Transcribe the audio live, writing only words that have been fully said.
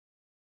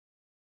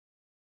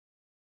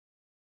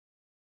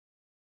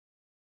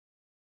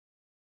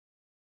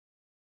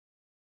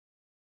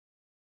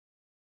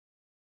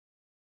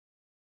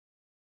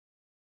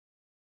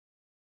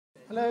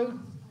Hello,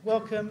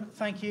 welcome,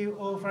 thank you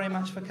all very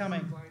much for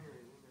coming.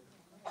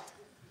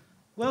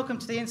 Welcome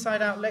to the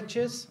Inside Out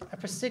Lectures, a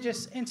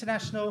prestigious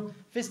international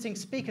visiting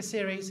speaker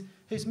series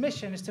whose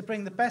mission is to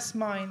bring the best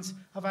minds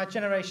of our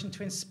generation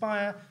to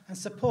inspire and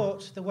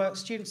support the work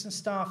students and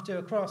staff do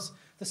across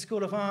the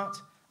School of Art,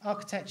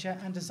 Architecture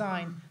and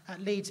Design at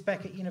Leeds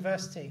Beckett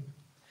University.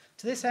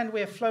 To this end,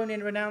 we have flown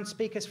in renowned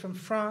speakers from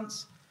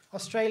France,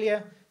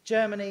 Australia,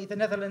 Germany, the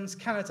Netherlands,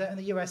 Canada and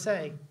the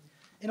USA.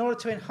 In order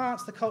to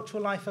enhance the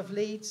cultural life of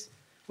Leeds,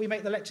 we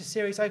make the lecture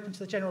series open to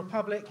the general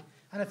public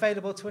and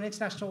available to an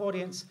international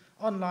audience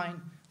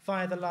online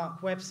via the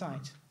LARC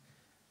website.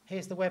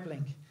 Here's the web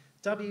link,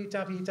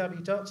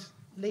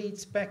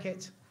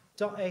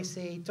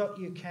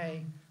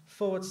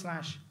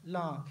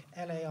 www.leedsbeckett.ac.uk/LARC,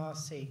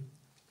 L-A-R-C.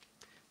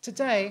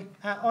 Today,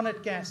 our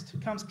honoured guest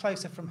comes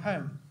closer from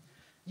home.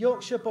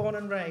 Yorkshire born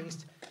and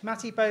raised,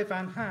 Matty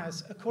Bovan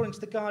has, according to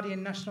the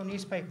Guardian national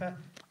newspaper,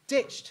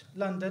 ditched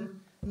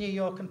London, New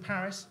York and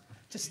Paris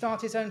to start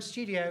his own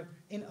studio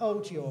in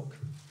Old York.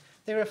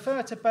 They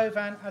refer to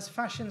Bovan as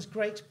fashion's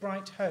great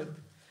bright hope,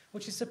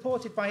 which is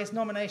supported by his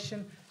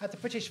nomination at the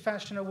British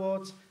Fashion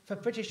Awards for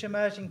British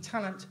Emerging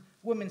Talent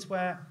Women's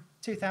Wear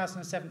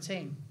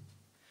 2017.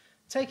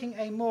 Taking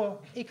a more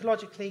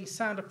ecologically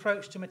sound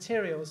approach to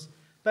materials,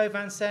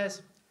 Bovan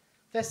says,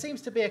 "There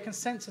seems to be a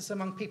consensus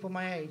among people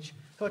my age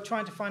who are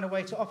trying to find a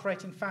way to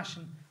operate in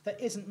fashion that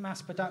isn't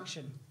mass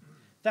production.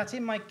 That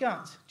in my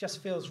gut just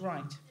feels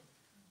right.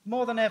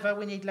 More than ever,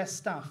 we need less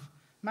stuff.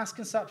 Mass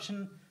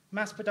consumption,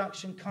 mass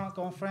production can't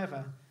go on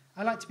forever.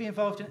 I like to be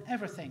involved in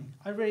everything.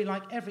 I really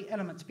like every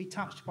element to be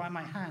touched by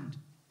my hand.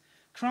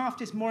 Craft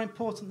is more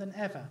important than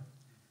ever.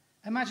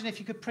 Imagine if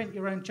you could print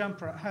your own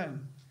jumper at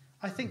home.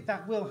 I think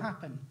that will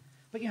happen,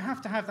 but you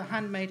have to have the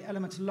handmade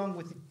element along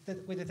with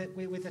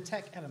the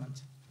tech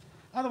element.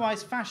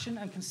 Otherwise, fashion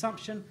and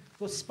consumption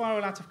will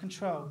spiral out of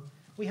control.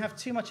 We have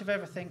too much of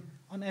everything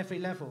on every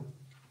level."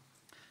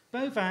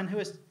 Bovan, who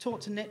was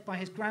taught to knit by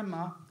his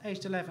grandma,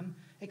 aged 11,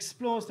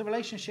 explores the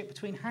relationship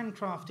between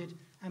handcrafted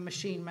and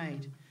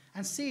machine-made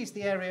and sees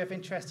the area of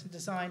interest in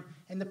design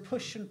in the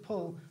push and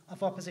pull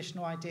of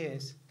oppositional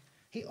ideas.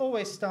 He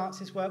always starts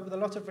his work with a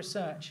lot of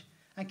research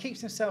and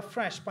keeps himself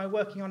fresh by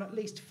working on at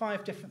least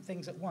 5 different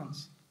things at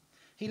once.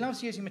 He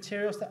loves using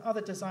materials that other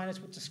designers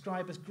would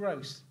describe as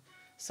gross,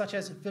 such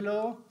as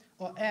velour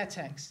or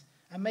Airtex,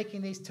 and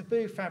making these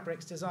taboo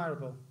fabrics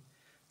desirable.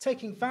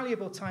 Taking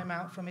valuable time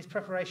out from his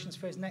preparations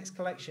for his next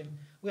collection,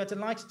 we are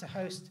delighted to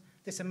host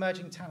this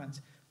emerging talent.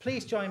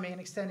 Please join me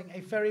in extending a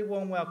very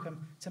warm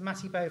welcome to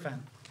Matty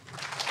Bovan.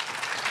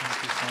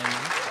 Thank you, Simon.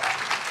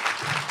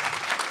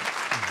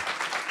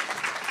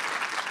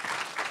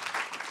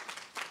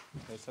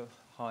 Okay, so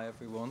hi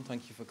everyone,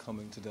 thank you for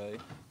coming today.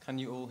 Can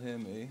you all hear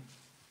me?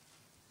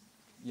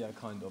 Yeah,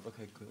 kind of,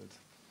 okay, good.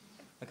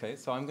 Okay,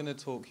 so I'm going to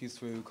talk you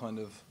through kind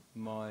of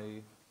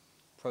my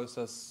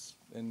process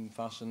in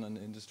fashion and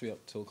industry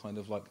up till kind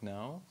of like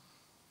now.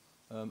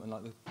 And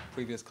like the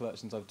previous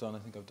collections I've done, I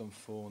think I've done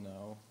 4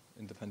 now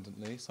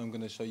independently. So I'm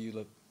going to show you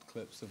the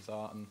clips of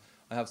that. And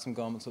I have some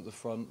garments at the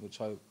front, which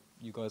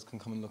you guys can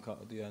come and look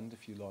at the end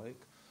if you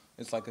like.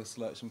 It's like a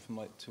selection from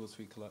like 2 or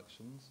 3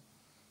 collections,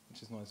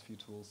 which is nice for you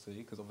to all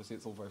see, because obviously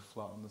it's all very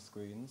flat on the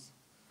screens.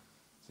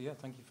 So yeah,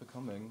 thank you for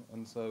coming.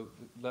 And so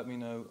let me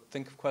know,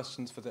 think of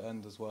questions for the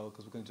end as well,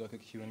 because we're going to do like a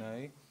Q&A.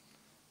 I'm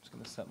just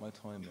going to set my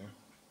timer.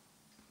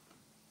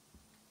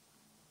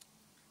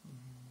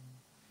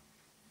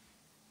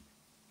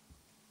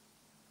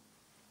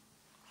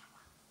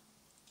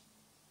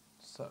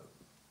 So,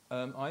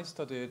 I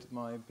studied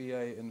my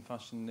BA in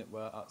fashion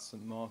knitwear at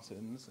St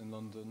Martin's in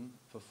London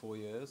for 4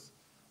 years.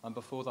 And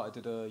before that I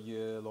did a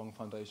year-long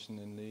foundation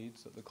in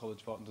Leeds at the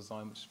College of Art and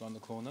Design, which is around the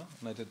corner,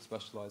 and I did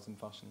specialise in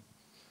fashion.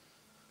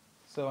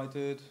 So I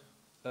did,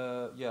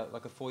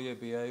 like a 4-year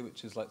BA,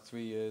 which is like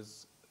 3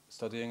 years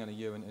studying and a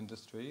year in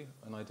industry,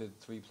 and I did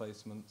 3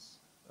 placements,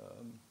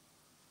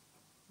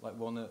 like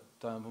one at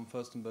Diane von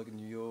Furstenberg in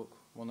New York,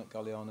 one at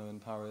Galliano in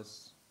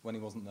Paris, when he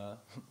wasn't there,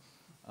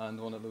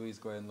 and one at Louise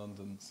Gray in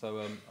London. So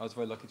I was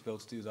very lucky to be able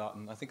to do that,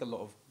 and I think a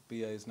lot of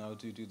BAs now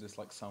do this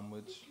like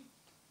sandwich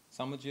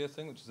year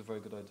thing, which is a very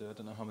good idea. I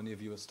don't know how many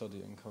of you are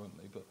studying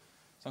currently, but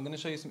so I'm going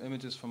to show you some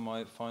images from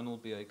my final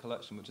BA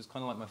collection, which is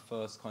kind of like my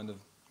first kind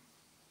of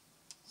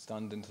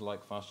stand into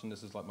like fashion.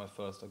 This is like my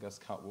first, I guess,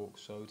 catwalk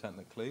show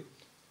technically.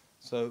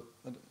 So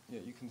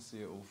yeah, you can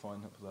see it all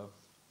fine up there.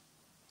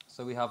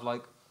 So we have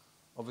like,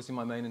 obviously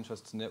my main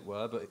interest is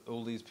knitwear, but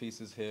all these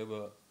pieces here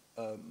were,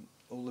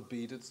 all the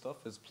beaded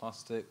stuff is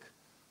plastic,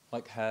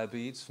 like hair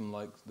beads from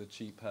like the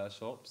cheap hair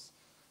shops,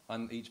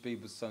 and each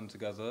bead was sewn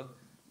together,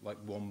 like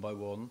one by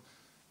one,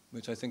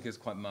 which I think is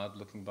quite mad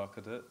looking back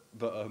at it.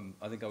 But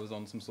I think I was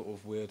on some sort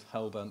of weird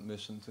hell-bent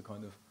mission to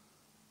kind of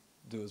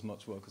do as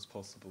much work as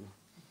possible,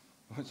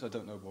 which I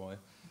don't know why.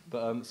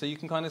 But so you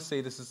can kind of see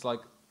this is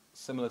like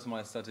similar to my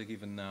aesthetic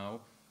even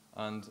now,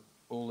 and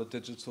all the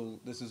digital,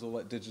 this is all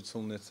like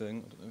digital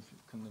knitting. I don't know if you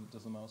can,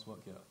 does the mouse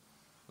work yet?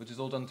 Which is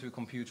all done through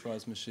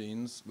computerized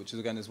machines, which is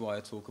again is why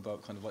I talk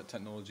about kind of like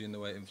technology and the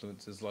way it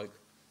influences like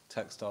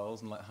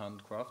textiles and like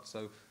handcraft.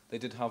 So they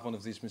did have one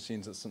of these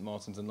machines at St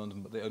Martin's in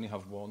London, but they only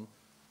have one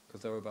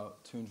because they were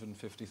about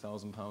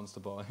 £250,000 to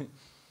buy.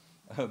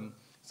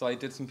 So I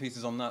did some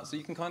pieces on that. So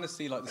you can kind of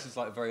see like this is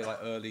like a very like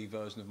early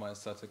version of my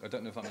aesthetic. I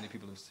don't know if that many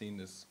people have seen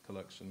this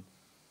collection,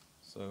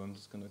 so I'm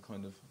just going to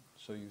kind of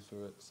show you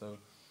through it. So,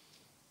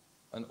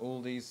 and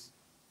all these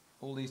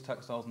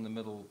textiles in the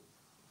middle.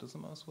 Does the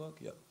mouse work?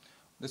 Yep.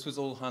 This was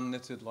all hand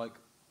knitted like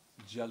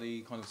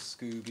jelly kind of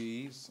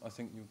scoobies, I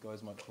think you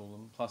guys might call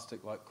them,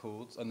 plastic like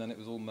cords, and then it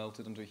was all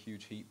melted under a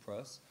huge heat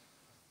press.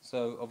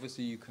 So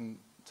obviously you can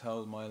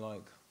tell my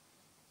like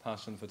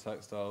passion for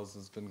textiles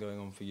has been going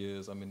on for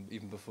years. I mean,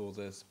 even before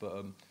this,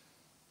 but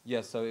yeah.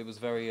 So it was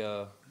very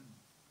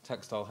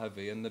textile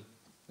heavy, and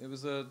it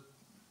was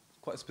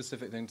quite a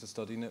specific thing to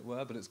study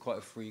knitwear, but it's quite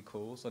a free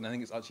course, and I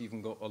think it's actually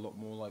even got a lot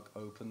more like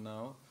open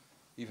now.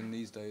 Even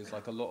these days,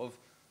 like a lot of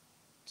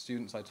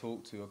students I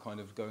talk to are kind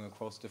of going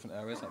across different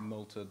areas, like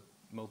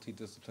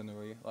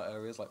multidisciplinary like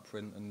areas, like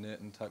print and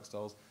knit and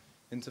textiles,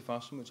 into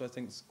fashion, which I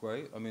think is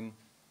great. I mean,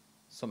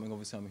 something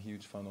obviously I'm a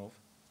huge fan of.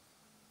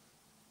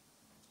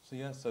 So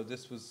yeah, so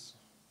this was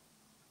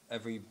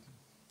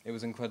it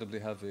was incredibly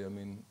heavy. I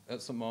mean,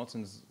 at St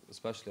Martin's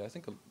especially, I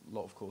think a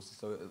lot of courses,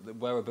 so the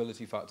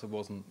wearability factor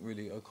wasn't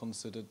really a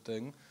considered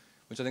thing,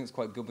 which I think is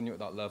quite good when you're at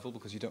that level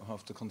because you don't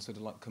have to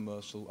consider like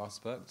commercial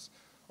aspects.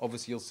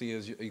 Obviously, you'll see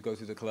as you go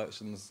through the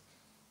collections,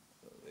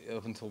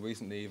 up until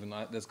recently even,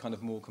 there's kind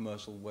of more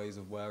commercial ways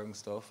of wearing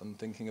stuff and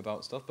thinking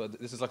about stuff, but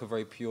this is like a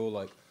very pure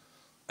like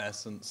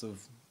essence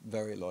of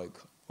very like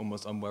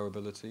almost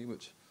unwearability,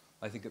 which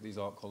I think at these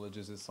art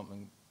colleges is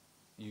something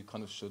you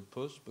kind of should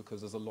push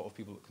because there's a lot of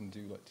people that can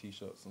do like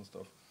t-shirts and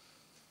stuff.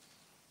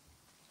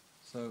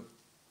 So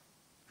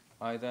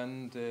I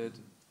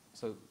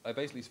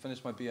basically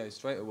finished my BA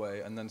straight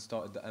away and then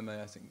started the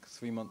MA I think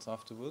 3 months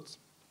afterwards.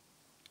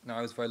 Now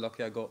I was very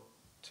lucky, I got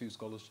 2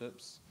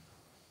 scholarships.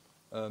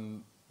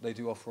 They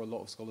do offer a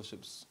lot of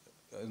scholarships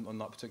on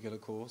that particular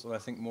course, and I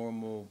think more and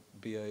more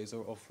BAs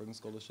are offering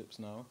scholarships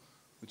now,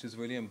 which is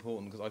really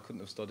important because I couldn't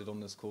have studied on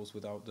this course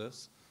without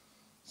this.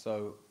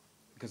 So,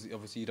 because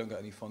obviously you don't get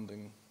any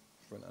funding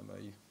for an MA.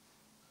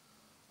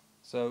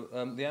 So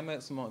the MA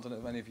at St Martin, I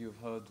don't know if any of you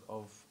have heard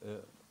of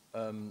it.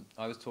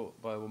 I was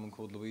taught by a woman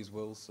called Louise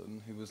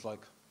Wilson, who was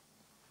like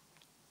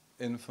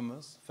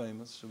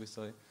famous, shall we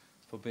say,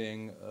 for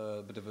being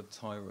a bit of a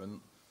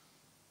tyrant.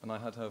 And I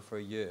had her for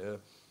a year,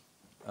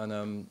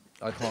 and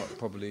I can't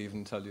probably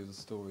even tell you the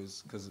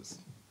stories because it's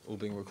all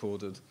being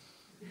recorded.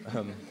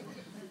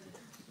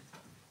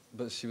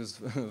 But she was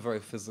very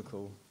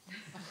physical.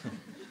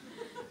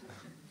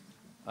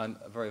 And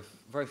very,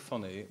 very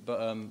funny,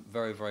 but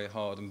very, very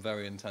hard and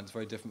very intense,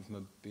 very different from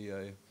a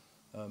BA.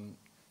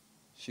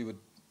 She would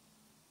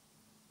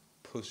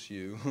push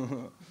you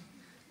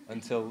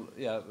until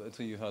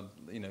you had,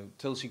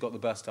 till she got the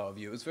best out of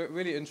you. It was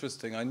really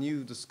interesting. I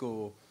knew the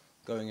score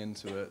going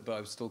into it, but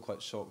I was still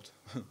quite shocked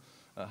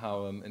at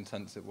how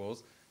intense it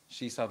was.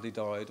 She sadly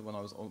died when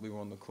we were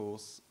on the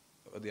course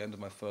at the end of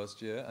my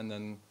first year, and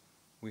then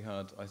we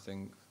had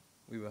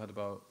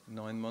about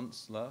 9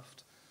 months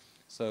left.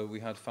 So we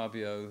had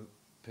Fabio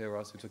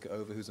Piras, who took it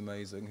over, who's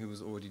amazing, who was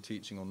already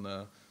teaching on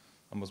there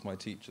and was my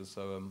teacher.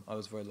 So I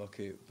was very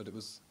lucky. But it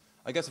was,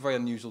 I guess, a very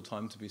unusual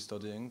time to be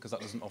studying because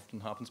that doesn't often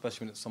happen,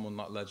 especially when it's someone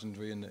that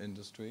legendary in the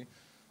industry.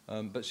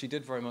 But she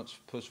did very much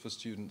push for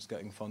students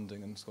getting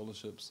funding and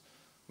scholarships,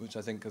 which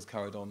I think has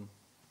carried on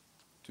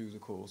through the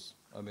course.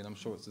 I mean, I'm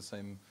sure it's the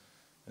same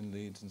in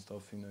Leeds and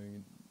stuff.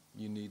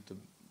 You need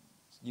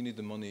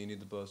the money, you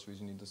need the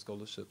bursaries, you need the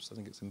scholarships. I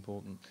think it's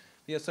important.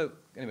 Yeah, so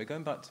anyway,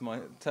 going back to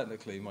my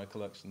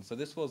collection. So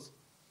this was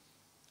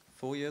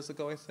 4 years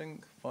ago, I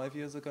think, 5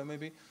 years ago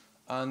maybe.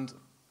 And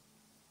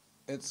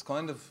it's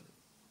kind of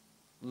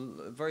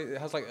it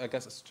has like, I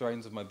guess,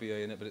 strains of my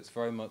BA in it, but it's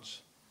very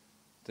much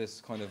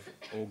this kind of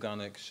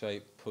organic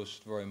shape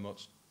pushed very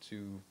much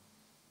to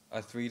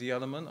a 3D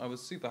element. I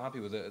was super happy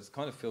with it. It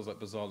kind of feels like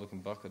bizarre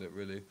looking back at it,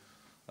 really.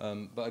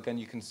 But again,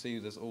 you can see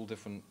there's all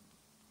different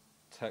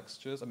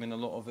textures. I mean, a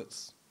lot of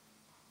it's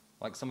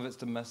like some of it's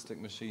domestic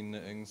machine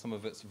knitting, some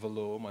of it's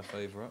velour, my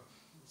favourite,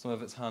 some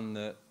of it's hand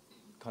knit,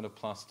 kind of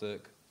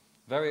plastic,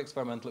 very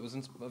experimental. It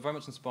was very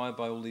much inspired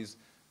by all these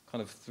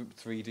kind of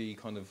 3D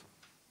kind of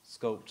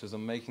sculptures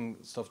and making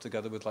stuff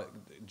together with like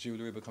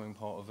jewellery becoming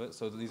part of it.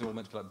 So these are all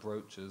meant to be like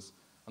brooches,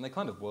 and they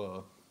kind of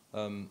were.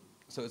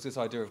 So it's this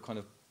idea of kind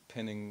of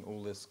pinning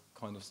all this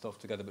kind of stuff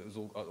together, but it was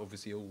all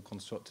obviously all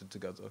constructed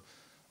together.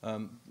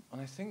 And I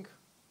don't think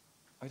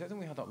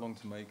we had that long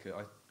to make it.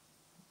 I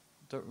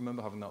don't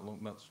remember having that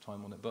much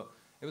time on it, but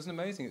it was an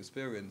amazing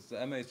experience.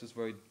 The MA is just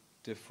very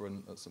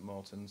different at St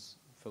Martin's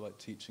for like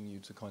teaching you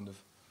to kind of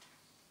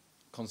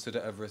consider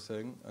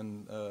everything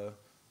and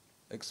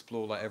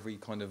explore like every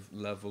kind of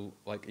level,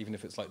 like even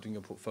if it's like doing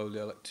your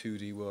portfolio, like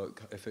 2D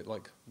work, if it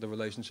like the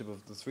relationship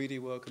of the 3D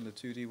work and the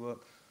 2D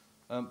work.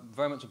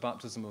 Very much a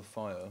baptism of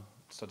fire,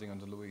 studying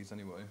under Louise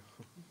anyway,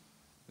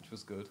 which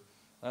was good.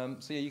 So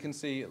yeah, you can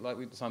see, like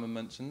Simon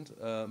mentioned,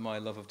 my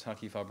love of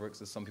tacky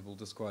fabrics, as some people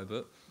describe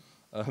it.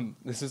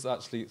 This is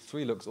actually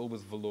 3 looks, all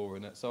with velour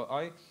in it. So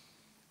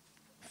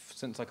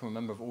since I can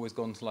remember, I've always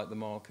gone to like the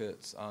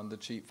markets and the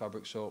cheap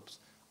fabric shops,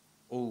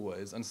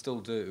 always, and still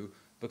do,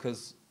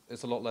 because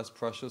it's a lot less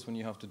precious when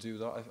you have to do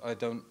that. I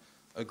don't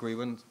agree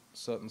when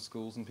certain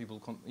schools and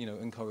people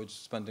encourage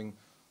spending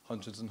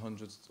hundreds and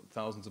hundreds,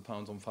 thousands of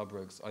pounds on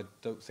fabrics. I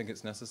don't think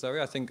it's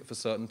necessary. I think for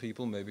certain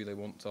people, maybe they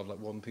want to have like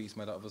one piece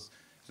made out of us,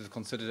 they've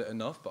considered it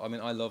enough. But I mean,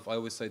 I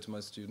always say to my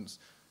students,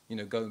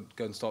 go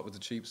and start with the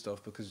cheap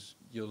stuff, because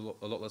you're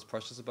a lot less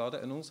precious about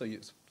it, and also you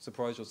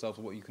surprise yourself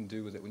at what you can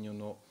do with it when you're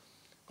not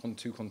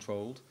too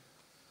controlled.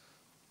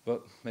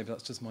 But maybe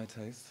that's just my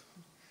taste.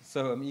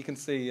 So you can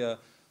see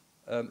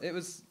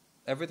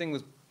everything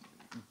was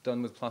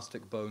done with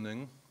plastic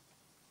boning,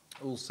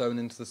 all sewn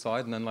into the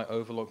side and then like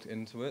overlocked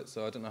into it.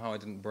 So I don't know how I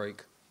didn't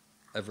break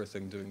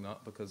everything doing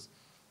that, because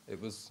it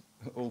was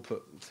all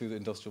put through the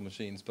industrial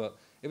machines. But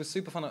it was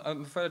super fun.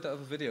 I'm afraid I don't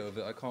have a video of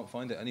it. I can't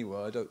find it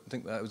anywhere. I don't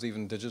think that it was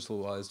even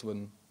digitalized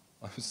when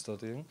I was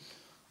studying.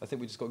 I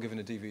think we just got given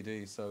a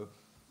DVD, so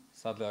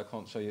sadly I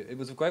can't show you. It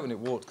was great when it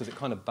walked, because it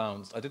kind of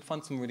bounced. I did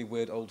find some really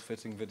weird old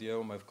fitting video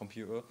on my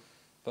computer.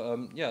 But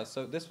yeah,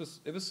 so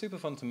it was super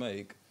fun to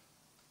make.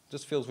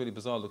 Just feels really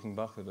bizarre looking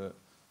back at it.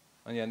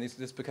 And yeah, and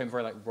this became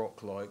very like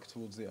rock-like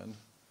towards the end.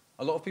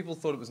 A lot of people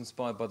thought it was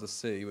inspired by the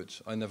sea,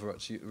 which I never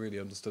actually really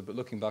understood. But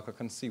looking back, I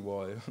can see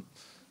why.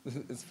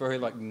 It's very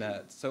like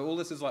net. So all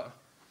this is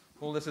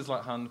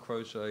like hand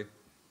crochet,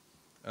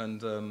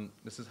 and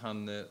this is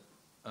hand knit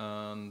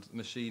and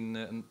machine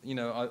knit, and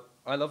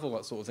I love all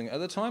that sort of thing. At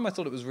the time, I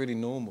thought it was really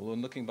normal,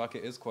 and looking back,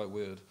 it is quite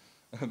weird.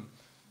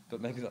 But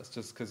maybe that's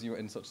just because you're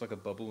in such like a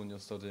bubble when you're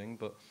studying.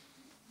 But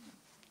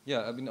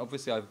yeah, I mean,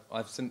 obviously,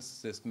 I've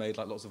since this made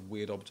like lots of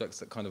weird objects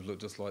that kind of look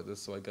just like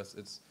this. So I guess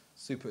it's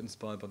super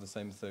inspired by the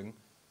same thing.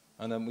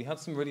 And we had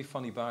some really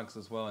funny bags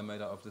as well. I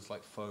made out of this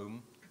like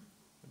foam,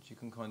 which you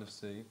can kind of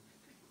see.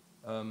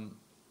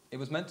 It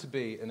was meant to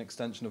be an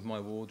extension of my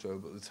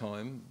wardrobe at the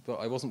time, but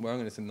I wasn't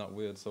wearing anything that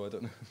weird, so I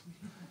don't know.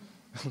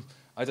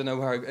 I don't know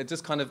where it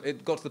just kind of,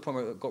 it got to the point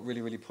where it got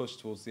really, really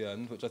pushed towards the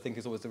end, which I think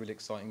is always the really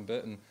exciting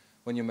bit. And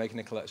when you're making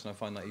a collection, I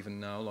find that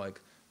even now,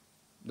 like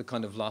the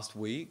kind of last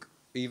week,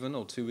 even,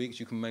 or 2 weeks,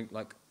 you can make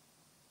like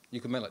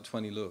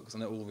 20 looks,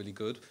 and they're all really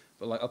good.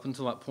 But like up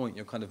until that point,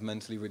 you're kind of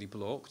mentally really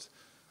blocked.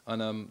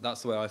 And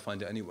that's the way I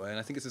find it anyway. And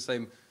I think it's the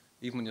same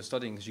even when you're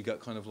studying, because you get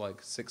kind of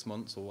like 6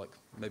 months, or like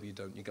maybe you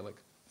don't, you get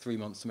like 3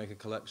 months to make a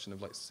collection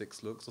of like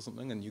 6 looks or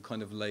something, and you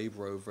kind of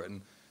labor over it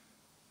and,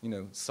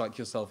 psych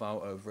yourself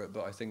out over it.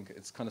 But I think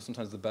it's kind of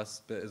sometimes the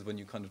best bit is when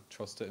you kind of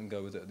trust it and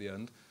go with it at the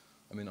end.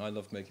 I mean, I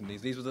loved making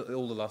these. These were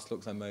all the last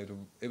looks I made.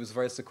 It was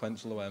very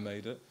sequential the way I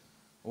made it.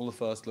 All the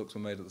first looks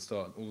were made at the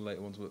start, all the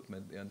later ones were made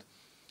at the end.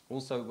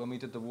 Also, when we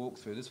did the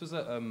walkthrough, this was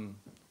at,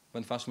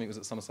 when Fashion Week was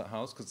at Somerset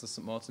House, because the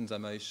St Martin's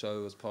MA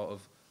show was part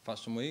of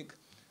Fashion Week.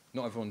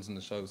 Not everyone's in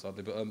the show,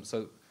 sadly, but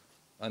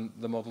and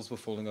the models were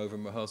falling over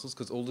in rehearsals,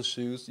 because all the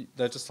shoes,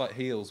 they're just like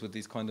heels with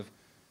these kind of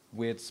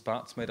weird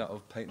spats made out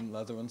of patent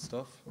leather and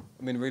stuff.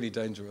 I mean, really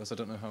dangerous. I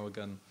don't know how,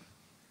 again,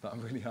 that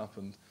really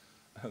happened.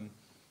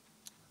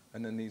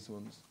 And then these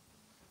ones.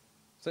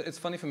 So it's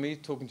funny for me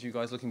talking to you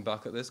guys looking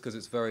back at this, because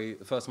it's the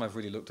first time I've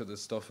really looked at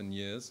this stuff in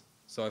years.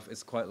 So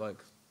it's quite like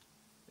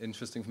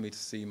interesting for me to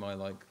see my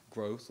like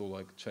growth or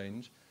like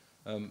change.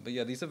 But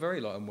yeah, these are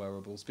very like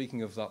unwearable.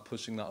 Speaking of that,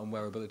 pushing that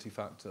unwearability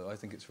factor, I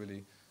think it's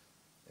really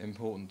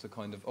important to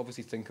kind of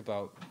obviously think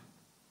about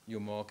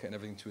your market and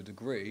everything to a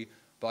degree,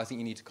 but I think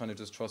you need to kind of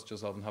just trust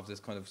yourself and have this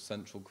kind of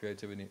central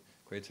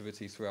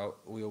creativity throughout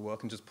all your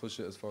work, and just push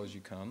it as far as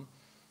you can.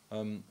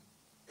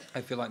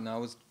 I feel like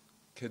now as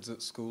kids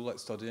at school, like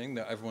studying,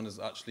 that everyone is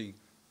actually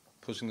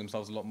pushing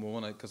themselves a lot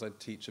more, and because I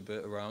teach a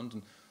bit around,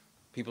 and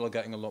people are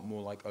getting a lot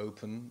more like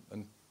open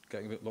and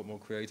getting a lot more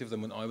creative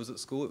than when I was at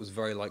school. It was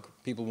very like,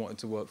 people wanted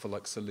to work for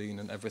like Celine,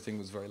 and everything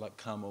was very like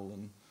camel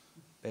and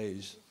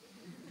beige.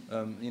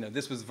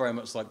 This was very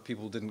much like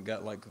people didn't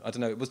get like, I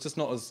don't know, it was just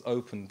not as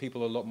open.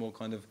 People are a lot more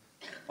kind of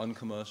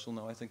uncommercial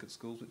now, I think, at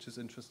schools, which is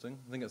interesting.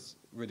 I think it's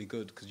really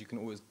good, because you can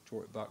always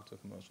draw it back to a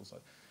commercial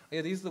side.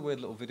 Yeah, these are the weird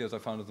little videos I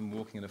found of them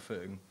walking in a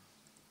fitting.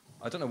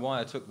 I don't know why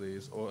I took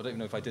these, or I don't even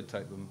know if I did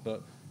take them,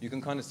 but you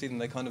can kind of see them,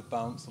 they kind of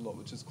bounce a lot,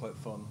 which is quite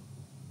fun.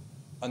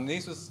 And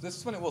this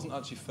is when it wasn't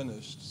actually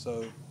finished,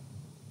 so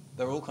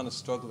they're all kind of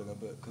struggling a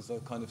bit, because they're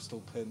kind of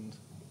still pinned.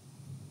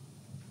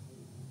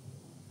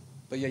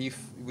 But yeah,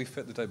 we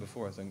fit the day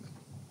before, I think.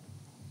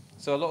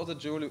 So a lot of the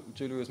jewellery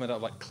was made out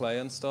of like clay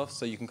and stuff,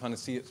 so you can kind of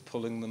see it's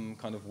pulling them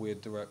kind of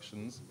weird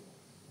directions.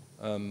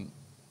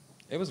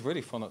 It was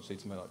really fun, actually,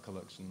 to make that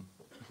collection.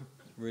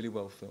 Really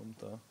well filmed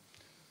there.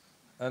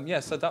 Yeah,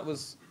 so that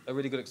was a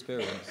really good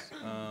experience.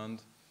 And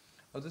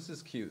oh, this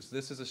is cute. So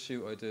this is a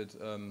shoot I did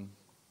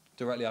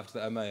directly after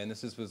the MA, and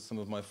this is with some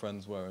of my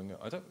friends wearing it.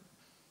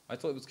 I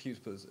thought it was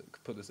cute to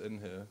put this in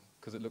here,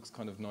 because it looks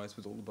kind of nice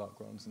with all the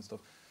backgrounds and stuff.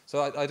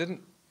 So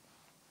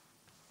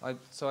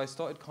I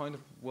started kind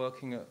of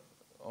working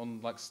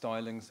on like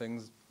styling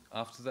things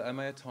after the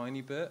MA a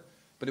tiny bit,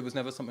 but it was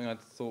never something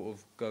I'd thought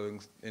of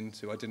going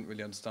into. I didn't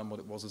really understand what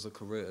it was as a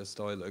career,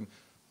 styling.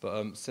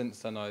 But since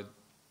then, I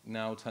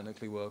now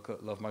technically work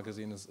at Love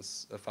Magazine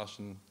as a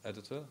fashion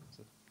editor,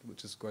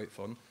 which is great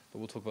fun, but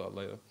we'll talk about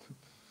that later.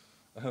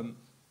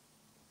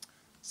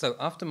 So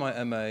after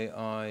my MA,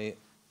 I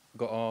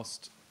got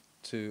asked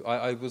to,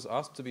 I was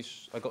asked to be,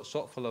 I got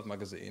shot for Love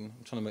Magazine.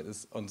 I'm trying to make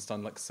this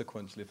understand like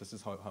sequentially if this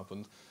is how it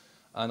happened.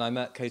 And I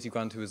met Katie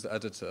Grant, who was the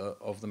editor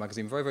of the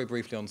magazine, very, very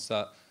briefly on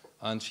set.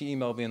 And she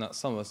emailed me in that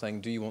summer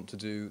saying, do you want to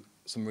do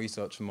some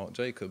research for Marc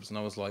Jacobs? And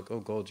I was like, oh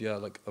God, yeah,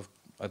 like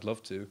I'd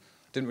love to.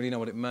 Didn't really know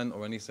what it meant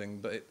or anything,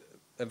 but it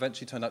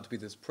eventually turned out to be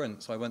this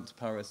print. So I went to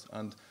Paris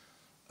and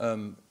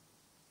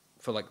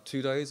for like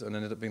 2 days, and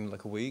ended up being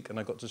like a week, and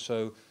I got to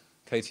show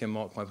Katie and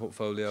Marc my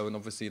portfolio, and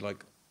obviously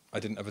like I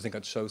didn't ever think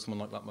I'd show someone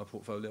like that my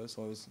portfolio,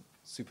 so I was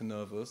super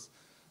nervous.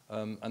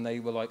 And they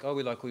were like, oh,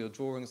 we like all your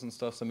drawings and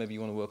stuff, so maybe you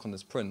want to work on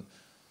this print.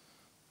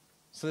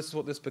 So this is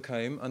what this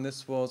became, and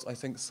this was, I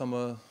think,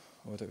 summer,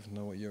 oh, I don't even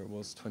know what year it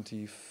was,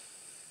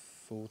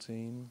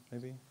 2014,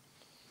 maybe?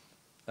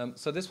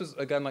 So this was,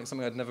 again, like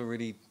something I'd never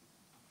really,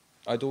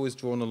 I'd always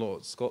drawn a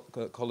lot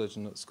at college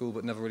and at school,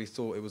 but never really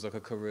thought it was like a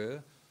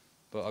career.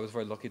 But I was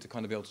very lucky to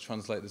kind of be able to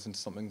translate this into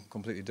something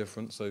completely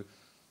different. So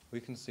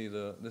we can see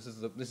this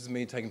is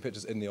me taking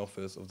pictures in the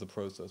office of the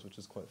process, which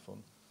is quite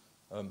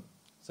fun.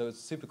 So it's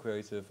super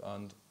creative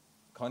and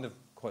kind of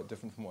quite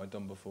different from what I'd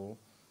done before.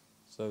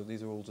 So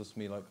these are all just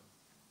me like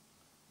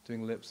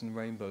doing lips and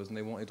rainbows, and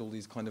they wanted all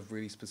these kind of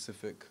really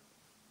specific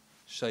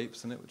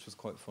shapes in it, which was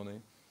quite funny.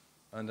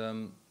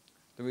 And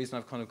the reason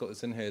I've kind of got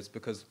this in here is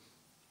because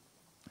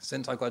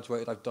since I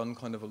graduated, I've done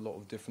kind of a lot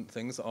of different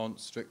things that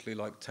aren't strictly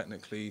like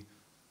technically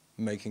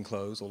making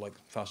clothes or like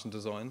fashion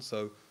design.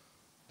 So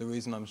the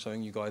reason I'm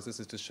showing you guys this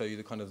is to show you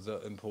the kind of the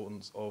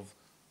importance of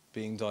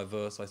being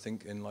diverse, I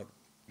think, in like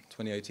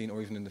 2018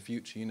 or even in the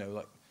future, you know,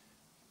 like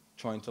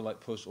trying to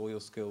like push all your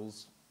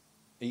skills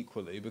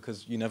equally,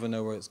 because you never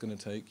know where it's going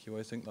to take you.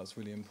 I think that's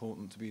really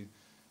important to be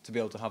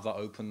able to have that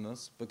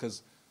openness,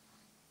 because,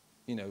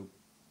 you know,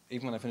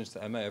 even when I finished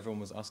the MA, everyone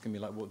was asking me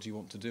like, what do you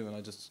want to do? And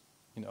I just,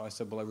 you know, I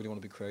said, well, I really want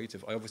to be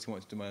creative. I obviously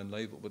wanted to do my own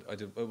label, but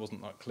it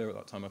wasn't that clear at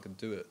that time I could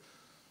do it.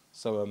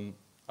 So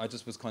I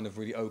just was kind of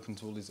really open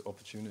to all these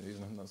opportunities,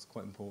 and I think that's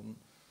quite important.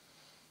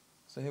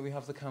 So here we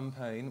have the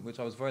campaign, which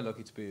I was very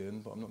lucky to be in,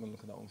 but I'm not going to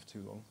look at that one for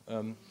too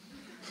long.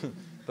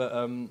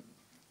 But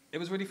it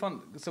was really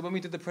fun. So when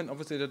we did the print,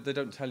 obviously they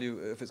don't tell you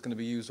if it's going to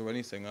be used or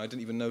anything. I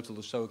didn't even know till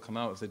the show had come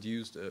out if they'd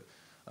used it.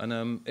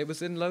 And it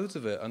was in loads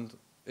of it, and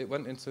it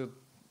went into,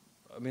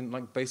 I mean,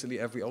 like basically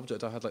every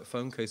object. I had like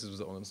phone cases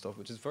with it on and stuff,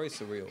 which is very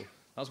surreal.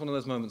 That's one of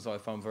those moments that I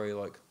found very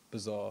like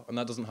bizarre, and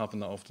that doesn't happen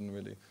that often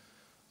really.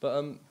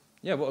 But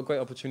yeah, what a great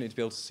opportunity to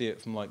be able to see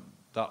it from like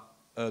that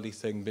early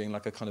thing being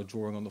like a kind of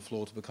drawing on the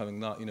floor to becoming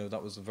that. You know,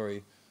 that was a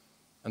very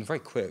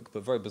quick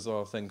but very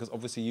bizarre thing, because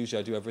obviously usually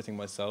I do everything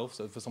myself,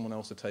 so for someone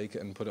else to take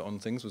it and put it on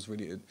things was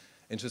really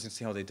interesting to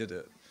see how they did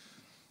it.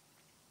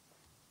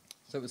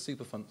 So it was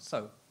super fun. So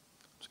I'm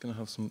just going to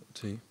have some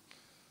tea.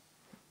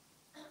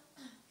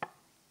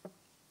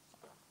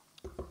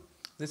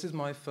 This is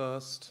my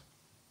first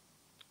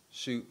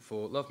shoot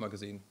for Love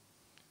Magazine.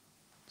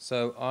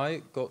 So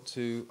I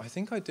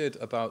think I did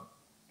about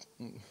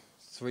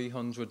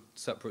 300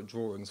 separate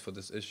drawings for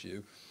this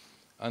issue,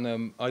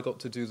 and I got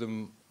to do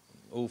them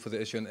all for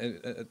the issue,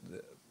 and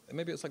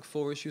maybe it's like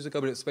 4 issues ago,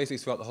 but it's basically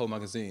throughout the whole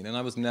magazine, and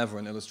I was never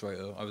an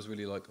illustrator. I was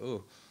really like,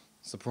 oh,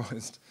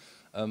 surprised.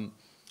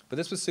 But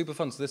this was super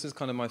fun. So this is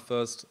kind of my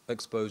first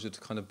exposure to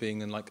kind of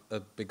being in like a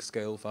big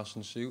scale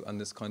fashion shoot,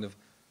 and this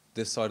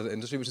side of the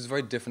industry, which is a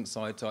very different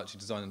side to actually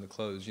designing the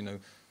clothes. You know,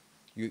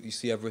 you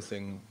see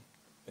everything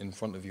in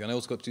front of you, and I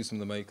also got to do some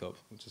of the makeup,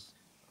 which is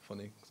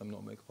funny because I'm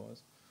not a makeup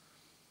artist.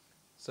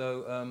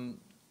 So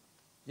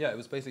yeah, it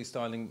was basically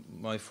styling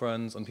my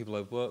friends and people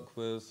I work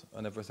with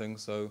and everything.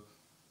 So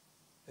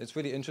it's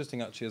really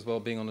interesting actually as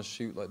well being on a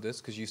shoot like this,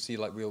 because you see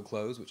like real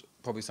clothes, which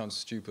probably sounds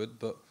stupid,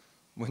 but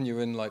when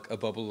you're in like a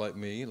bubble like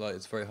me, like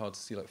it's very hard to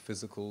see like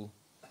physical,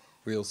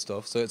 real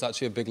stuff. So it's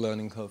actually a big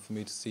learning curve for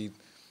me to see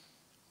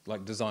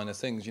like designer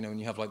things, you know, when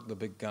you have like the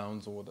big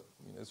gowns or what,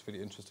 you know, it's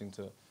really interesting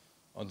to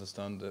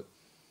understand it.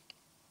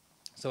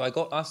 So I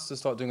got asked to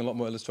start doing a lot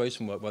more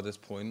illustration work by this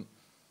point,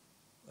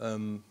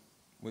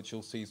 which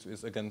you'll see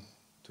is again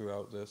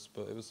throughout this,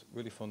 but it was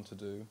really fun to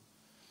do.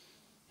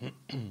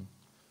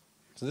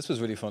 So this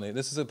was really funny.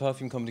 This is a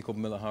perfume company called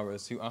Miller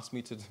Harris who asked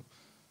me to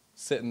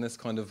sit in this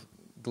kind of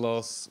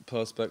glass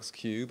perspex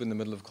cube in the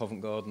middle of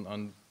Covent Garden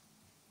and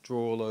draw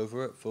all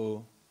over it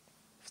for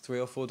 3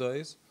 or 4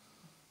 days,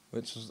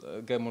 which was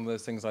again one of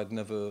those things I'd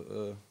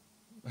never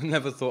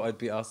thought I'd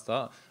be asked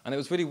that. And it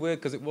was really weird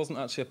because it wasn't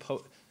actually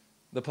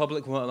the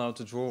public weren't allowed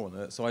to draw on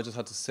it, so I just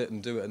had to sit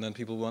and do it, and then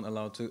people weren't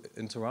allowed to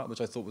interact,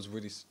 which I thought was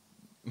really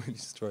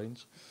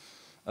strange.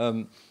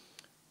 But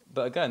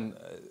again,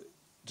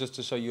 just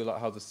to show you like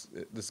how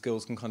the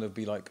skills can kind of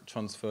be like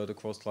transferred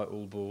across like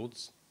all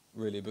boards,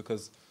 really,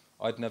 because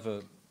I'd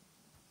never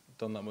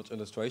done that much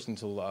illustration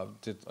until I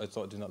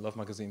started doing that Love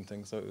Magazine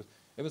thing. So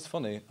it was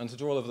funny, and to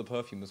draw all over the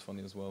perfume was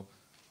funny as well.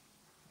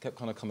 Kept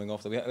kind of coming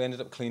off. We ended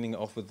up cleaning it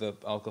off with the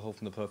alcohol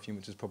from the perfume,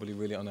 which is probably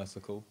really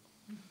unethical.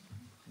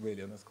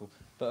 really unethical.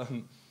 But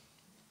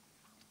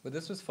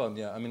this was fun,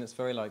 yeah. I mean, it's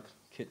very like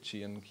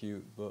kitschy and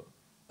cute,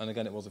 and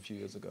again, it was a few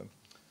years ago.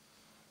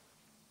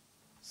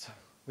 So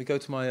we go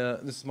to my,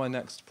 this is my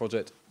next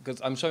project,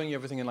 because I'm showing you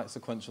everything in like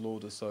sequential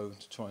order, so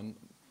to try and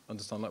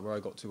understand like where I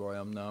got to where I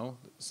am now.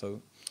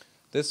 So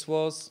this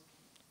was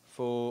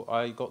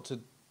I got to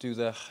do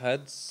their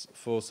heads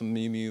for some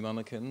Miu Miu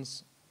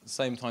mannequins,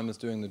 same time as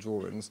doing the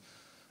drawings.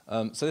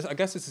 So I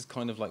guess this is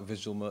kind of like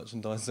visual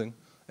merchandising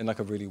in like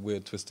a really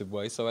weird, twisted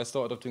way. So I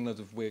started off doing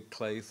loads of weird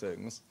clay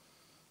things.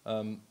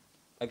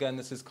 Again,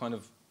 this is kind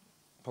of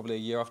probably a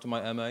year after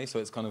my MA, so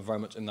it's kind of very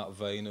much in that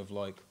vein of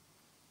like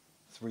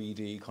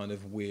 3D kind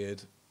of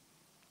weird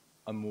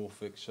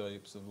amorphic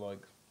shapes of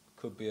like,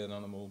 could be an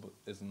animal but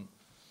isn't.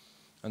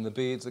 And the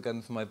beads,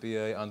 again, for my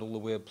BA, and all the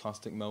weird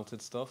plastic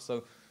melted stuff.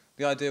 So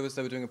the idea was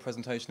they were doing a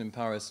presentation in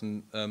Paris,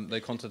 and they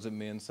contacted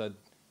me and said,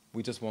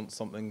 we just want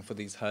something for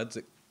these heads.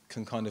 It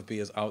can kind of be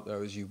as out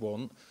there as you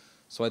want.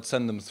 So I'd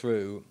send them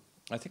through.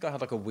 I think I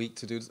had like a week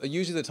to do this.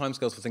 Usually the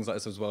timescales for things like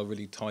this as well are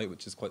really tight,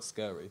 which is quite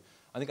scary.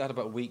 I think I had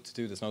about a week to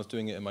do this, and I was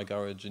doing it in my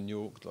garage in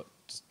York, like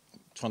just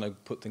trying to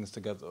put things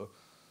together.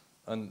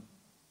 And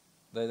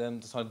they then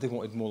decided they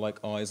wanted more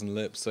like eyes and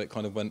lips, so it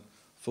kind of went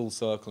full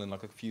circle in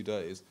like a few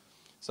days.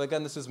 So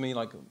again, this is me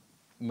like,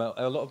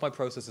 a lot of my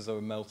processes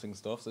are melting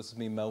stuff. So this is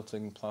me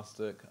melting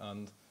plastic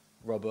and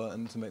rubber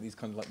and to make these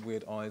kind of like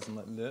weird eyes and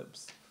like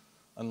lips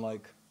and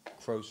like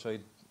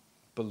crocheted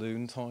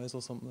balloon ties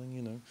or something,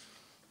 you know.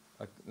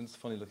 It's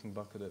funny looking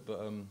back at it, but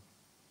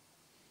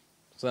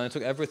so then I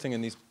took everything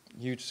in these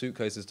huge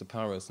suitcases to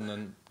Paris, and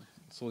then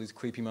saw these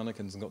creepy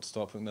mannequins and got to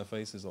start putting their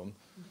faces on.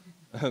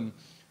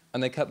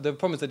 And the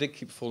problem is they did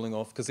keep falling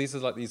off, because these are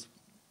like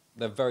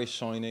they're very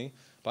shiny.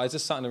 But I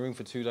just sat in a room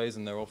for 2 days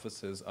in their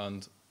offices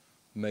and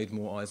made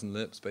more eyes and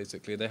lips,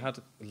 basically. They had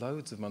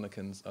loads of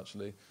mannequins,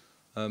 actually.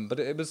 But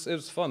it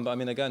was fun. But I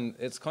mean, again,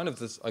 it's kind of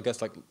this, I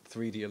guess, like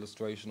 3D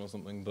illustration or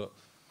something, but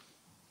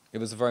it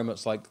was very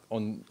much like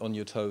on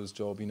your toes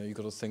job, you know, you've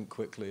got to think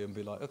quickly and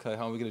be like, okay,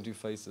 how are we going to do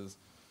faces?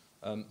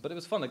 But it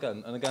was fun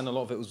again. And again, a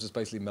lot of it was just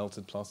basically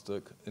melted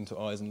plastic into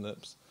eyes and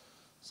lips.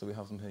 So we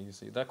have them here, you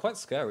see. They're quite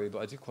scary, but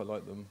I do quite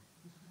like them.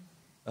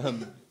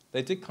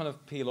 They did kind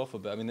of peel off a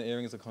bit. I mean, the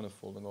earrings are kind of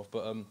falling off.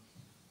 But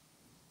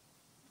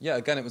yeah,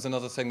 again, it was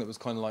another thing that was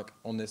kind of like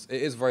on this.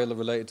 It is very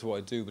related to what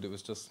I do, but it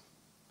was just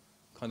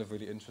kind of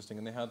really interesting.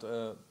 And they had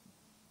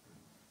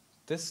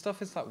this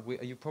stuff is that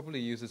weird. You probably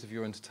use this if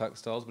you're into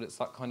textiles, but it's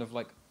that kind of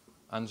like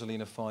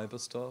Angelina fiber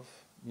stuff.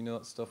 You know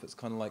that stuff? It's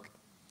kind of like,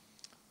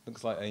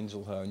 looks like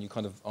angel hair, and you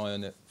kind of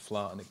iron it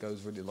flat, and it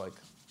goes really like,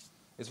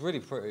 it's really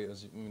pretty,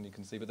 as you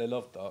can see, but they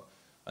loved that.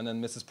 And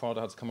then Mrs.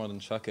 Prada had to come around and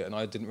check it, and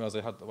I didn't realize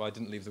I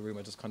didn't leave the room.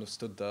 I just kind of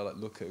stood there like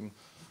looking,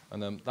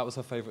 and that was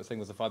her favorite thing,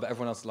 was the fiber.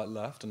 Everyone else like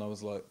left, and I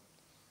was like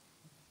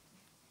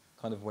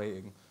kind of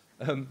waiting.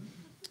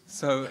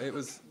 So it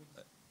was,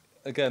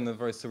 again, a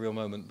very surreal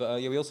moment.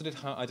 But yeah, we also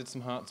I did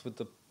some hats with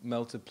the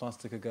melted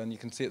plastic again. You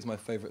can see it's my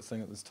favorite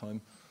thing at this time,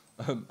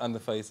 and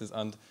the faces.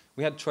 And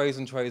we had trays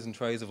and trays and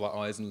trays of like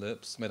eyes and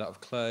lips made out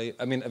of clay.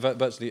 I mean,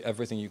 virtually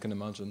everything you can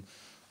imagine.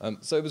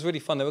 So it was really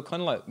fun. They were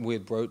kind of like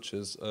weird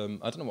brooches. I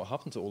don't know what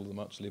happened to all of them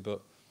actually,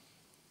 but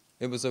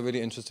it was a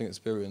really interesting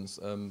experience.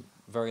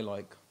 Very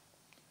like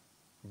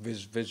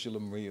visual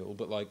and real,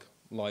 but like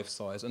life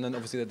size. And then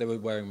obviously they were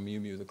wearing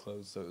Miu Miu the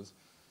clothes, so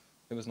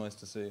it was nice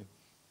to see.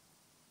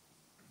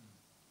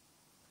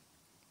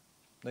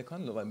 They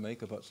kind of look like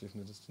makeup actually from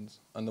the distance,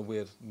 and the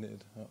weird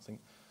knitted hat thing.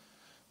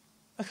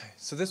 Okay,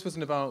 so this was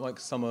in about like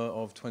summer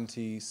of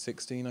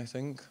 2016, I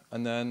think,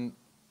 and then.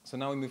 So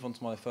now we move on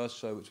to my first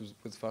show, which was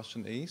with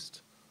Fashion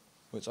East,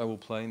 which I will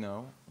play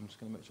now. I'm just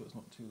going to make sure it's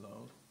not too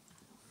loud.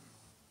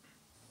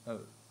 Oh,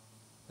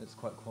 it's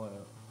quite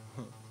quiet.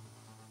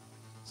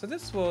 So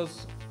this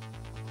was,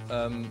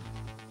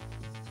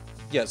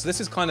 yeah, so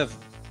this is kind of,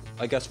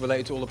 I guess,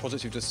 related to all the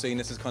projects you've just seen.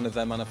 This is kind of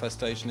their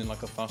manifestation in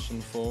like a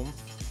fashion form.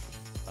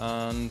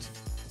 And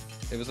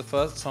it was the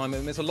first time,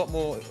 it's a lot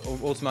more,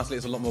 automatically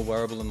it's a lot more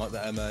wearable than like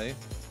the MA,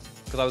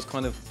 because I was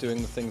kind of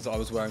doing the things that I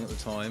was wearing at the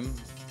time,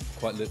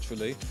 quite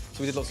literally.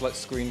 So we did lots of like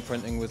screen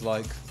printing with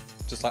like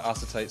just like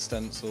acetate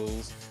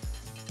stencils.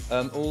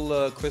 All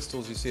the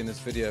crystals you see in this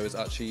video is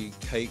actually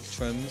cake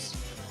trims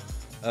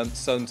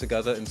sewn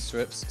together in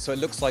strips. So it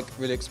looks like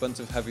really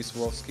expensive heavy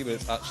Swarovski, but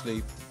it's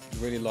actually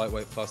really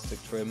lightweight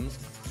plastic trims.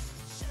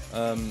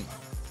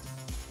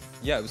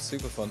 Yeah, it was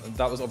super fun. And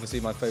that was obviously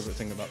my favourite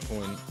thing at that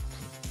point.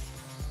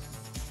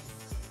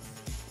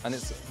 And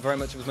it's very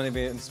much, it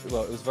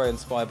was very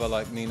inspired by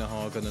like Nina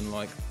Hagen and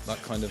like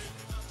that kind of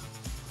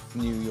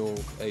New York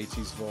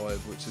 80s vibe,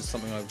 which is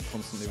something I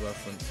constantly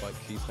reference, like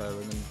Keith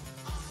Haring. And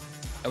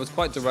I was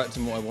quite direct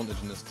in what I wanted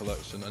in this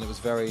collection, and it was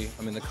very,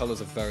 I mean, the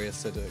colours are very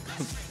acidic.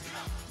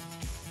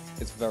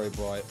 It's very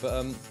bright,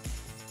 but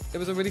it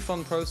was a really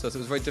fun process. It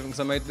was very different, because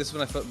I made this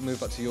when I first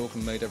moved back to York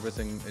and made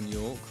everything in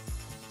York.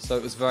 So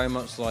it was very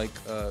much like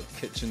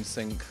kitchen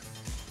sink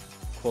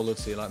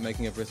quality, like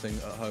making everything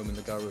at home in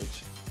the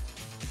garage.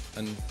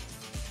 And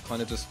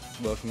kind of just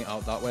working it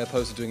out that way,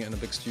 opposed to doing it in a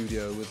big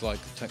studio with like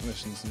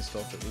technicians and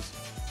stuff.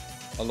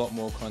 a lot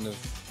more kind of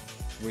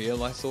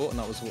real, I thought, and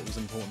that was what was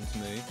important to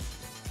me.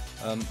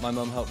 My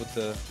mum helped with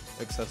the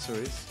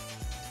accessories,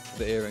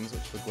 the earrings,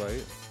 which were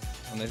great,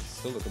 and they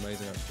still look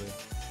amazing actually.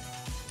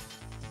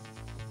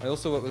 I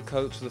also worked with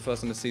Coach for the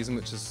first time this season,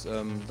 which is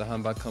the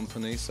handbag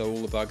company, so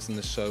all the bags in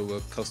the show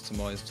were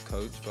customised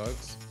Coach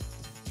bags,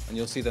 and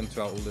you'll see them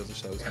throughout all the other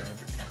shows now,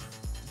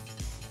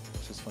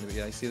 which is funny. But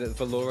yeah, you see that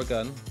velour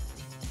again,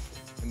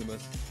 in the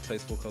most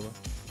tasteful colour.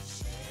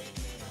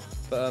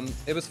 But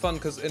it was fun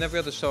because in every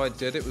other show I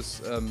did, it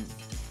was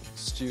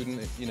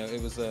student, you know, it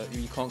was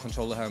you can't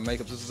control the hair and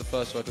makeup. This is the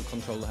first show I could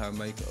control the hair and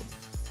makeup,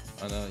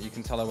 and you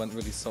can tell I went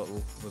really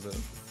subtle with it.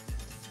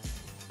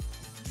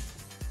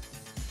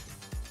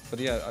 But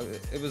yeah,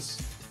 it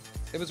was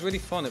really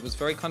fun. It was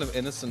very kind of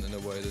innocent in a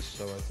way, this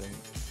show, I think,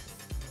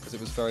 because it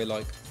was very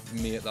like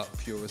me at that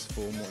purest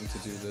form wanting to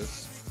do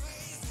this.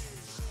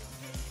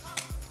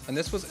 And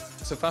this was,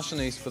 so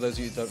Fashionista, for those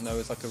of you who don't know,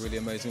 is like a really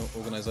amazing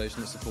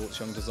organisation that supports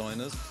young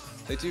designers.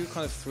 They do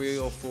kind of 3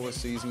 or 4 a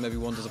season, maybe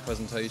one does a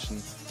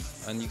presentation,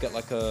 and you get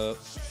like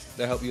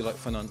they help you like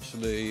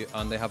financially,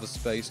 and they have a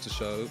space to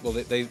show. Well,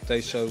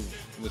 they show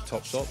with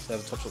Topshop, they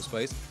have a Topshop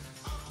space.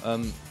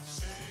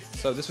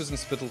 So this was in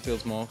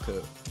Spitalfields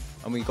Market,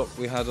 and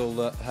we had all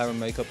the hair and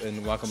makeup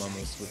in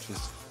Wagamamas, which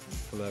was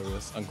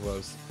hilarious and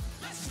gross,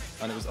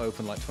 and it was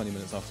open like 20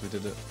 minutes after we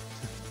did it.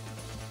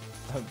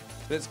 But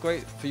it's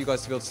great for you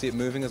guys to be able to see it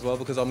moving as well,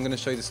 because I'm going to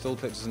show you the still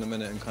pictures in a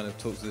minute and kind of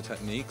talk to the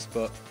techniques,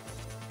 but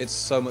it's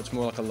so much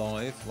more like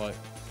alive,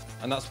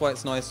 and that's why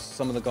it's nice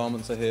some of the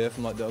garments are here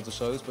from like the other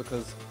shows,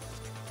 because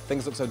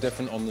things look so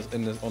different on the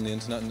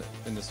internet and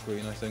in the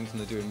screen, I think, than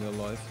they do in real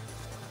life.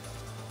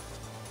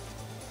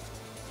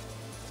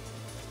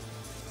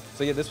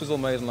 So yeah, this was all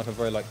made on like a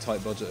very like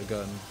tight budget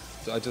again.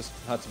 I just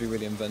had to be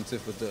really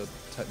inventive with the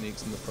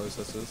techniques and the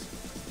processes,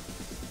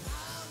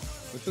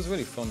 which was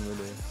really fun,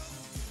 really.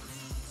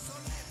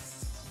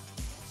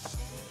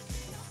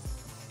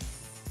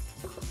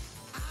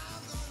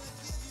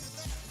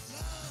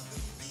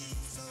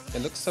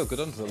 It looks so good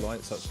under the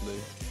lights, actually.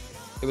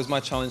 It was my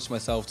challenge to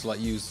myself to like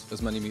use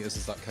as many meters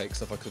as that cake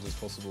stuff I could as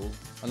possible,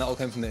 and that all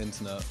came from the't.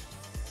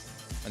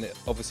 And it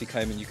obviously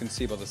came in, you can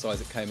see by the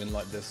size, it came in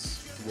like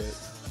this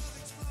width.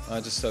 And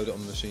I just sewed it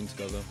on the machine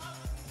together.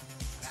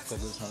 God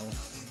knows how.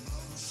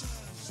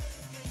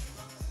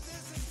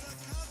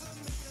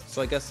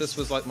 So I guess this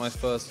was like my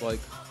first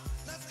like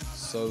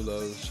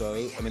solo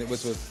show. I mean, it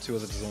was with 2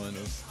 other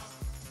designers,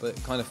 but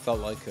it kind of felt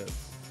like it.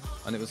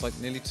 And it was like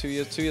nearly 2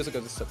 years ago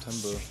this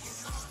September.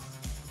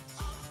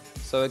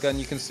 So again,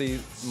 you can see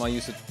my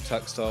use of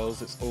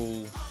textiles. It's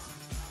all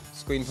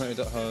screen printed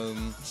at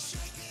home.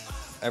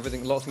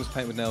 Everything, a lot of things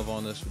painted with nail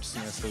varnish, which is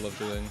something I still love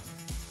doing.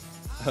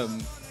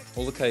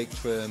 All the cake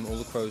trim, all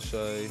the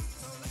crochet.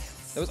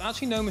 There was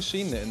actually no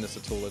machine knit in this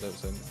at all, I don't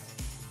think.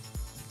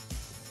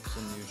 It's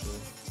unusual.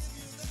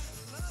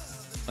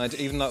 And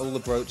even like all the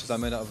brooches I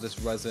made out of this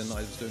resin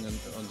I was doing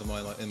under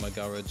my in my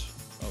garage,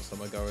 outside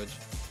my garage.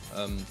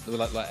 They were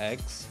like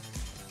eggs,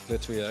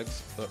 glittery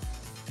eggs. But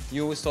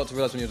you always start to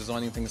realise when you're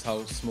designing things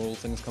how small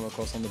things come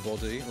across on the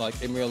body.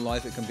 Like in real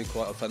life it can be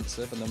quite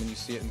offensive, and then when you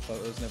see it in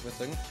photos and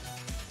everything,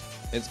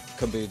 it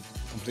can be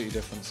completely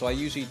different. So I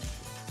usually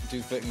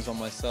do fittings on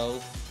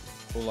myself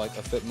or like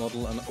a fit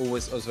model, and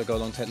always as I go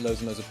along take loads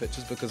and loads of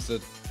pictures, because the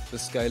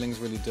scaling's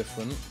really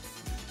different.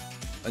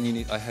 And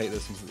I hate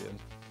this until the end.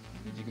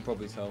 You can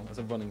probably tell, it's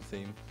a running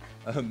theme.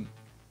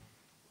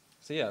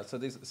 So yeah, so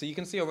you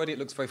can see already it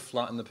looks very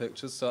flat in the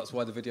pictures, so that's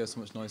why the video is so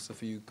much nicer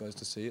for you guys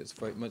to see. It's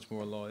very much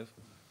more alive.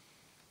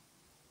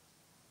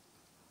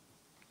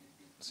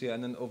 So yeah,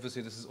 and then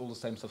obviously this is all the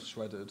same stuff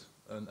shredded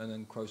and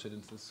then crocheted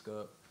into the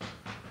skirt.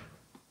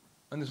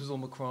 And this was all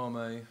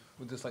macrame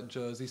with this like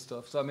jersey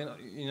stuff. So I mean,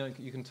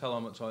 you can tell how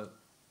much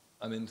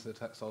I'm into the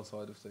textile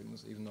side of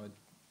things, even though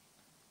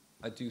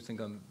I do think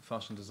I'm a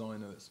fashion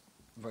designer. It's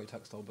very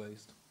textile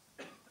based.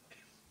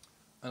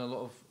 And a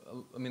lot of,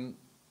 I mean,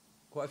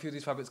 quite a few of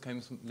these fabrics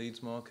came from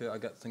Leeds Market. I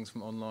get things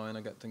from online.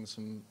 I get things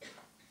from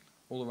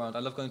all around. I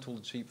love going to all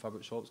the cheap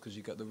fabric shops because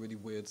you get the really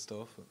weird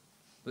stuff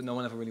that no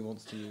one ever really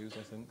wants to use,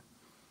 I think.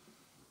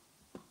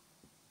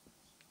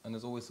 And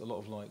there's always a lot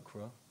of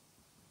lycra.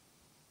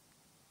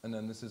 And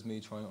then this is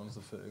me trying it on as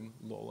a fitting.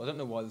 Lol. I don't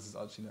know why this is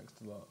actually next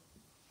to that.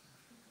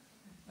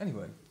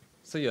 Anyway,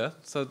 so yeah,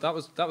 so that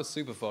was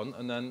super fun.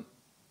 And then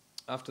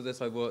after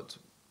this, I worked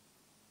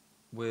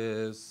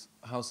with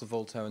House of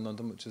Voltaire in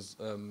London, which is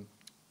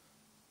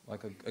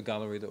like a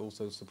gallery that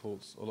also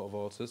supports a lot of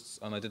artists.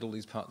 And I did all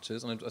these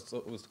patches, and I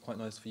thought it was quite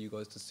nice for you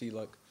guys to see,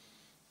 like,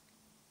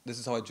 this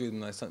is how I drew them,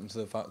 and I sent them to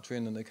the factory,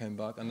 and then they came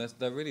back. And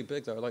they're really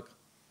big. They're like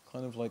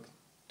kind of like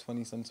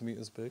 20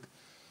 centimeters big.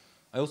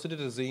 I also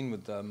did a zine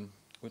with them,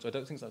 which I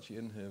don't think is actually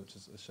in here, which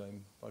is a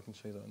shame, but I can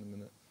show you that in a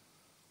minute.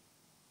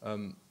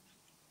 And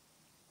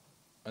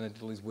I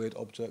did all these weird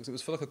objects. It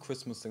was for like a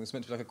Christmas thing. It was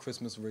meant to be like a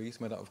Christmas wreath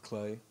made out of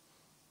clay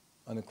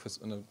and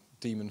a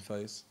demon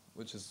face,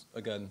 which is,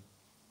 again,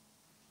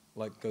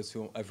 like goes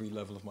through every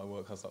level of my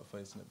work, has that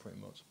face in it pretty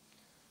much.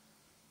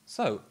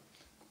 So,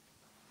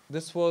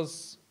 this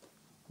was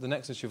the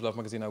next issue of Love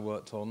magazine I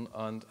worked on,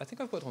 and I think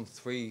I've worked on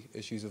 3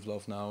 issues of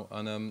Love now,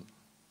 and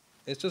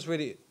it's just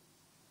really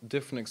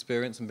different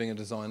experience in being a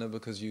designer,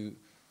 because you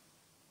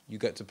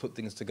get to put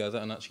things together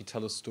and actually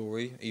tell a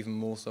story, even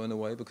more so in a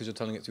way, because you're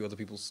telling it through other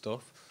people's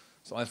stuff.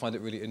 So I find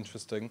it really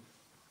interesting.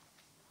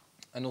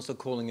 And also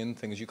calling in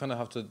things, you kind of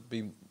have to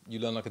you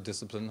learn like a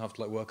discipline, have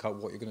to like work out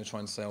what you're going to try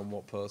and say on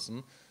what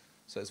person.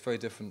 So it's very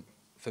different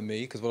for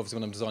me, because obviously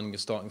when I'm designing, you're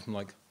starting from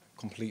like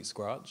complete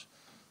scratch.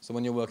 So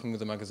when you're working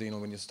with a magazine or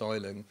when you're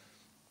styling,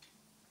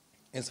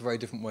 it's a very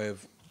different way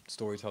of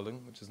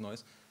storytelling, which is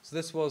nice. So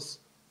this was,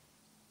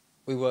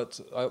 we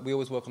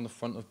always work on the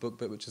front of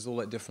BookBit, which is all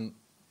like different,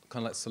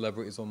 kind of like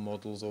celebrities or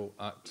models or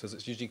actors.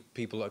 It's usually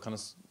people that are kind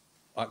of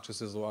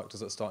actresses or actors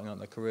that are starting out in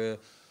their career,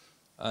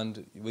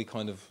 and we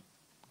kind of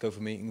go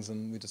for meetings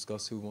and we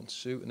discuss who we want to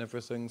shoot and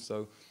everything.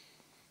 So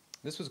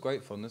this was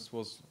great fun. This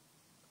was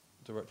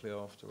directly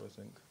after, I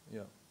think.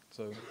 Yeah.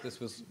 So this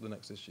was the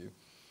next issue.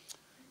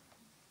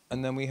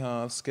 And then we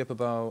have skip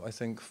about, I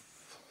think,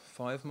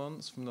 5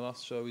 months from the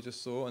last show we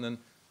just saw, and then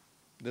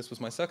this was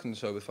my second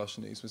show with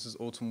Fashionista. This is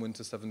Autumn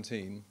Winter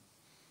 17.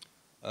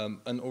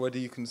 And already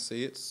you can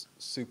see it's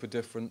super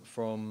different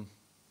from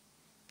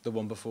the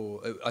one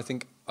before. I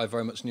think I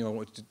very much knew I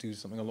wanted to do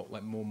something a lot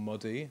like more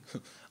muddy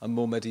and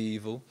more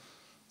medieval.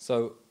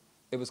 So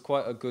it was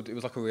quite a good, it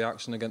was like a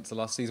reaction against the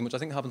last season, which I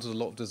think happens with a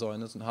lot of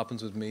designers and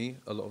happens with me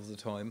a lot of the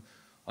time.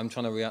 I'm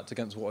trying to react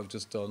against what I've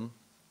just done.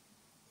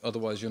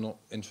 Otherwise you're not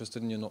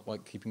interested and you're not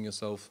like keeping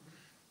yourself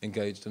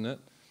engaged in it.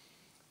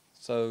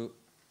 So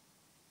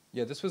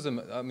yeah, this was,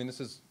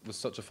 was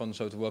such a fun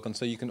show to work on.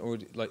 So you can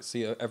already like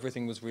see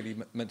everything was really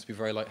meant to be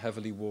very like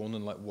heavily worn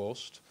and like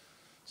washed.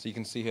 So you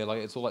can see here,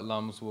 like it's all like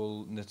lamb's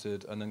wool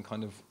knitted and then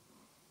kind of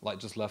like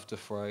just left to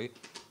fray.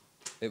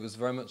 It was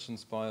very much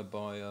inspired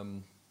by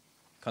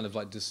kind of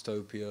like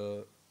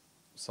dystopia,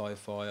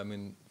 sci-fi. I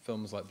mean,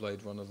 films like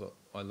Blade Runner that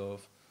I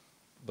love,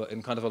 but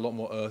in kind of a lot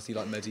more earthy,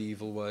 like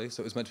medieval way.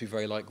 So it was meant to be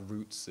very like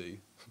rootsy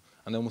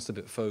and almost a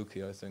bit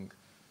folky, I think.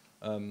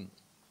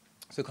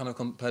 So kind of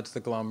compared to the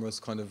glamorous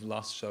kind of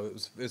last show, it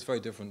was very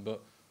different.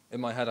 But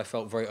in my head, I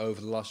felt very over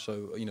the last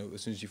show. You know,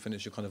 as soon as you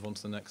finish, you're kind of on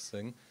to the next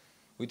thing.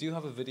 We do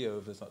have a video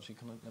of this, actually.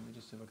 Let me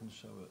just see if I can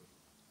show it.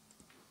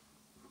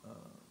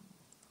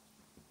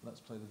 Let's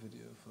play the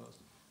video first.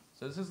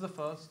 So this is the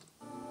first.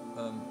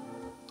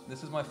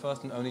 This is my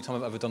first and only time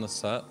I've ever done a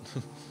set,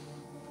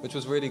 which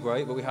was really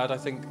great. But we had, I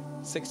think,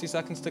 60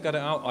 seconds to get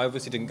it out. I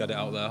obviously didn't get it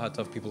out there. I had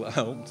to have people that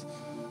helped,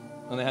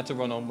 and they had to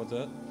run on with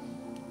it.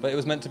 But it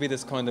was meant to be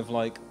this kind of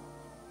like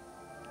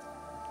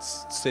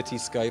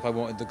cityscape I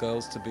wanted the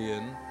girls to be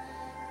in,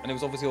 and it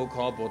was obviously all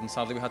cardboard, and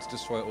sadly we had to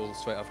destroy it all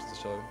straight after the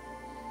show.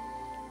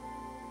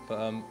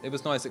 But it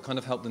was nice. It kind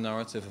of helped the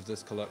narrative of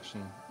this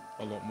collection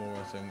a lot more,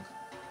 I think,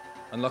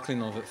 and luckily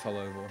none of it fell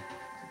over.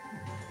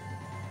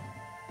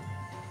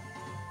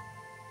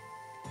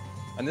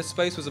 And this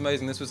space was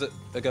amazing. This was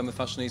again with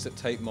Fashionista at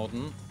Tate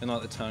Modern in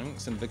like the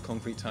tanks, in big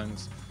concrete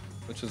tanks,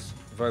 which was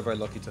very, very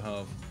lucky to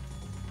have.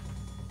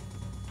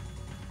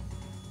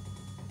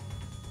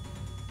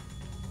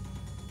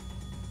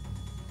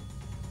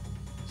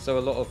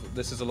 So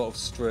this is a lot of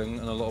string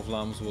and a lot of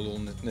lamb's wool all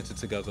knitted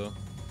together,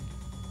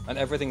 and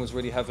everything was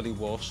really heavily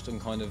washed and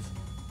kind of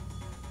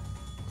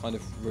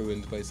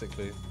ruined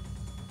basically.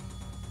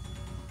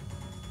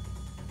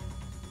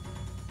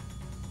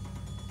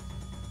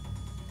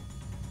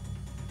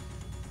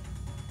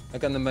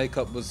 Again, the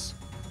makeup was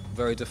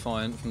very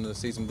defiant from the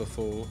season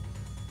before.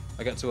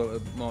 I get to work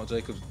with Marc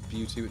Jacobs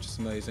Beauty, which is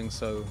amazing,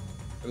 so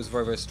it was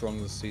very, very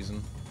strong this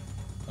season.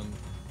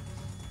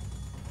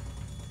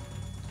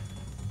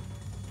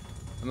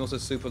 I'm also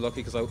super lucky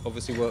because I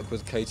obviously work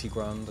with Katie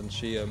Grand, and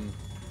she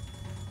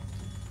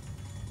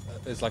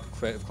is like a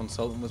creative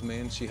consultant with me,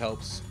 and she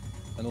helps,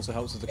 and also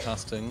helps with the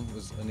casting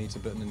with Anita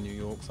Bitton in New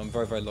York, so I'm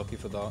very, very lucky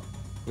for that.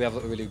 We have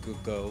really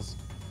good girls.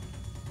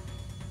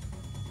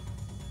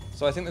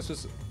 So I think this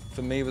was,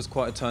 for me, was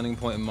quite a turning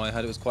point in my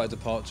head. It was quite a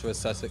departure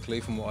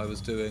aesthetically from what I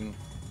was doing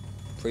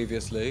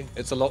previously.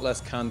 It's a lot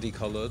less candy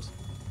coloured,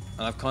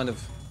 and I've kind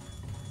of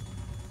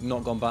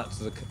not gone back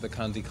to the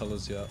candy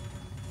colours yet.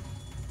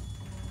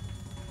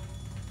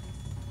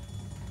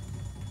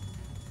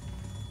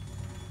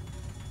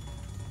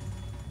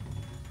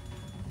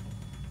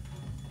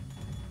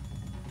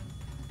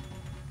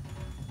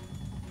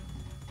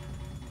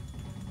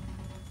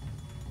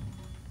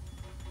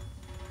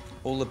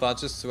 All the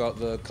badges throughout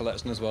the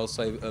collection as well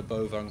say a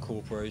Bovan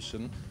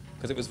corporation,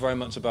 because it was very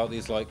much about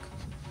these like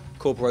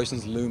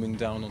corporations looming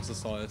down on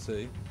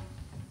society.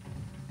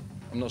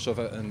 I'm not sure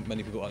if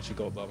many people actually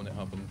got that when it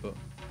happened, but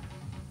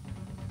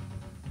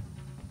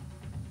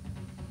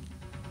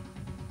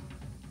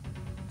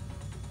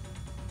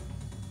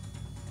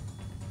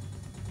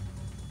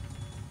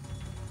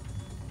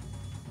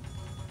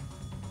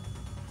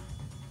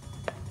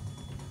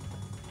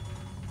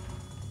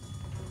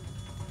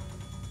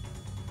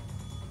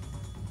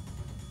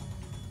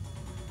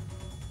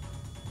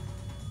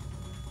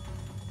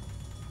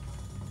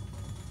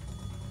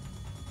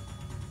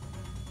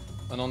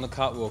and on the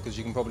catwalk, as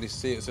you can probably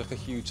see, it's like a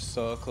huge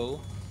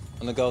circle,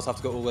 and the girls have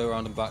to go all the way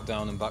around and back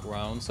down and back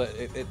round. So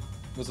it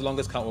was the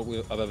longest catwalk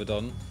I've ever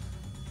done,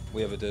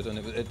 we ever did, and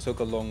it took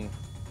a long.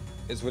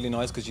 It's really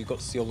nice because you got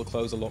to see all the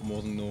clothes a lot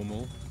more than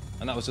normal,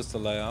 and that was just the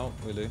layout,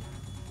 really.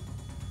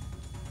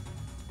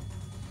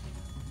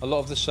 A lot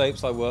of the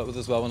shapes I work with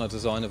as well when I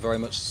design are very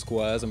much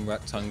squares and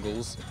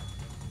rectangles.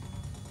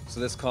 So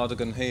this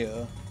cardigan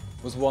here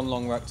was one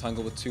long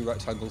rectangle with 2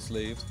 rectangle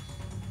sleeves.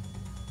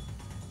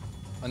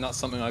 And that's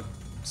something I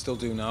still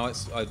do now.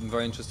 I'm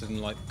very interested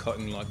in like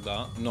cutting like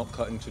that, not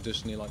cutting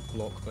traditionally like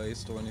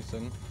block-based or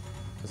anything,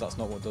 because that's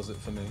not what does it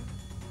for me.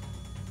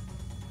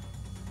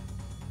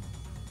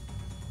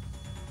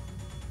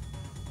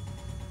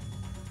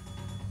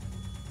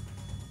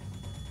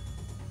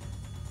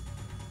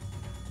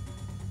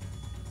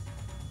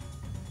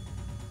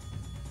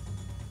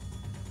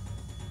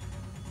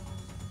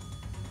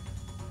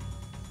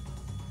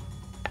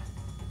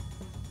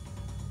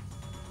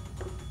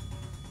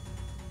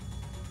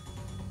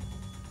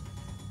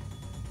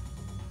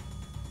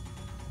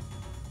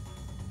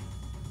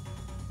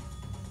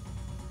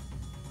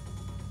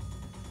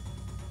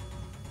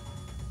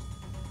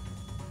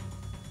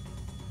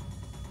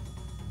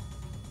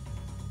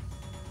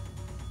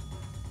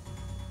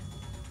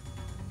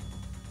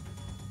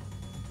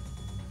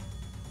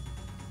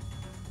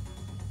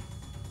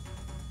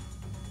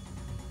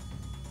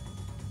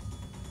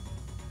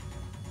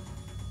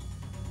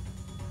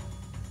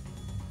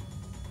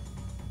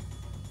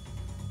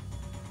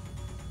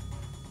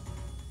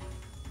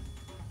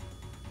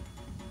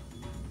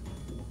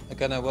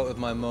 Again, I worked with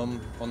my mum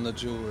on the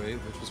jewellery,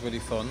 which was really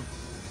fun.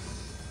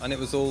 And it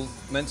was all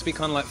meant to be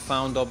kind of like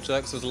found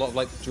objects. There was a lot of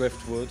like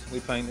driftwood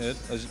we painted.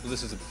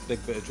 This is a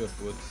big bit of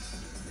driftwood.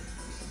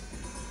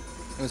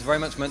 It was very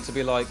much meant to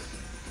be like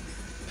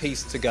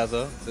pieced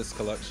together, this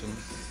collection.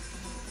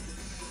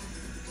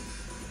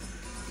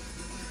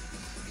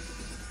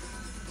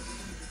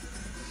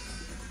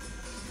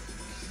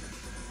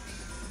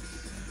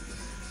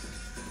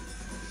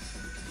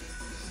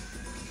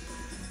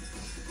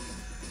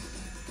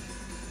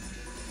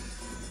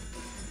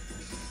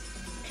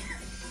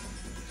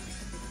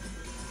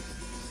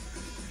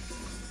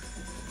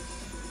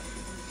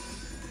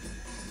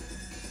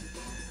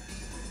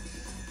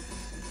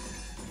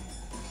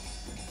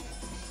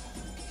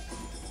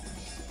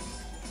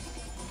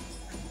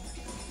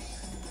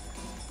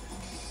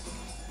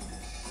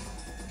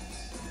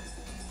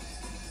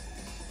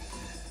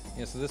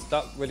 Yeah, so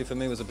that really for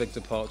me was a big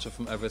departure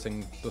from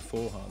everything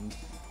beforehand,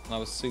 and I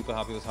was super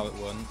happy with how it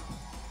went.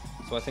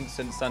 So I think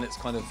since then it's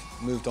kind of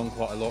moved on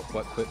quite a lot,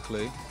 quite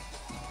quickly.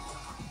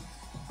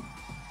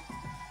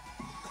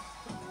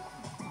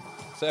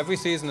 So every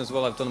season as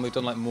well we've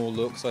done like more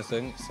looks, I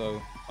think,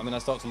 so I mean I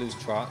start to lose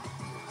track.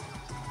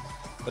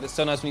 But it's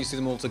so nice when you see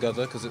them all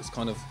together because it's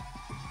kind of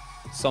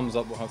sums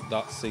up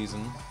that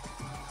season.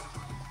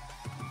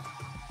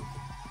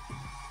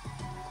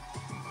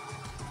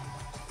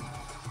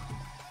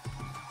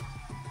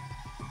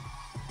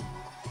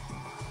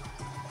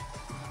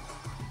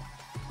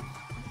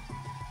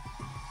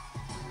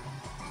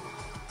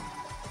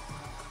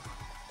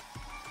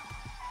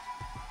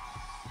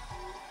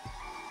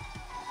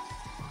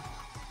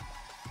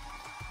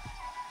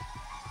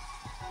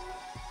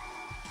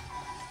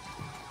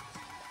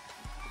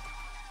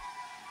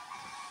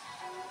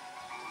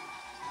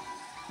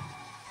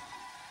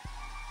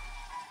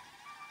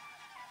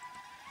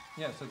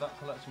 Yeah, so that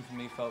collection for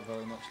me felt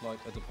very much like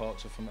a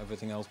departure from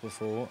everything else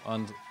before,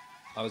 and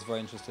I was very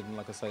interested in,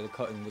 like I say, the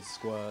cutting with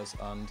squares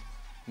and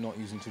not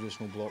using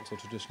traditional blocks or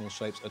traditional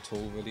shapes at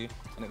all, really,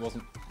 and it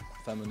wasn't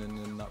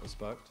feminine in that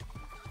respect.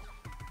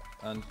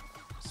 And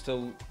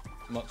still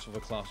much of a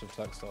clash of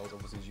textiles,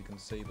 obviously, as you can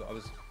see, but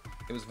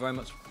it was very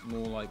much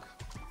more like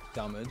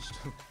damaged,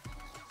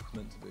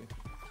 meant to be.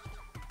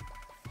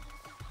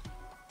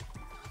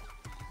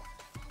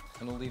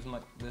 And all these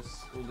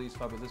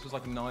fabrics, this was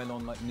like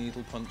nylon, like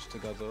needle punched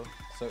together,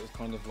 so it was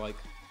kind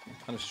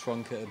of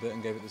shrunk it a bit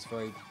and gave it this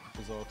very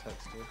bizarre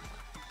texture.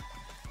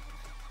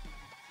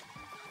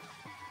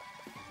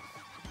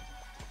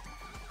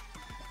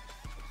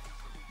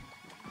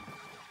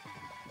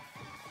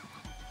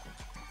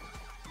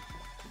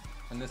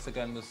 And this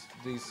again was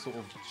these sort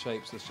of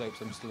shapes, the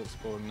shapes I'm still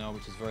exploring now,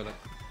 which is very like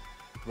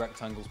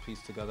rectangles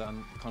pieced together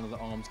and kind of the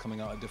arms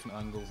coming out at different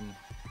angles, and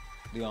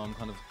the arm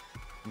kind of,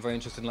 I'm very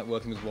interested in like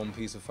working with one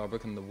piece of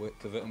fabric and the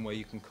width of it and where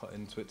you can cut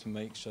into it to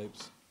make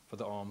shapes for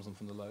the arms and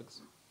for the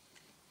legs.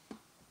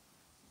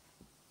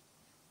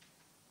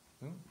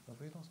 Oh, have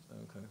we lost?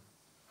 Okay.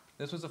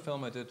 This was a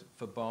film I did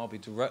for Barbie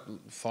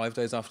 5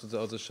 days after the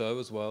other show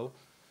as well,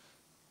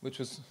 which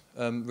was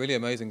really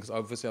amazing because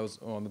obviously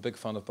I'm a big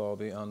fan of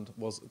Barbie and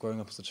was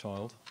growing up as a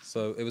child.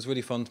 So it was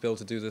really fun to be able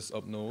to do this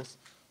up north,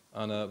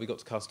 and we got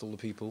to cast all the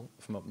people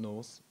from up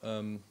north.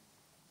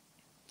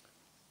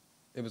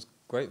 It was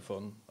great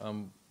fun,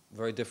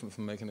 very different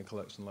from making a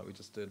collection like we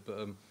just did,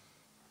 but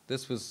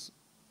this was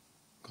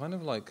kind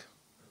of like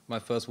my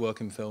first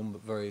work in film,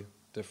 but very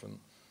different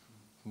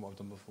from what I've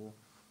done before.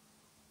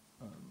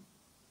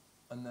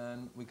 And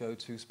then we go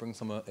to Spring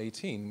Summer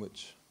 18,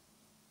 which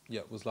Yeah,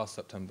 it was last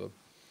September.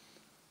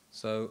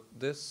 So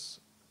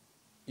this,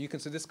 you can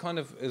see this kind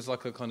of is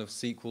like a kind of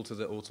sequel to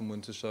the Autumn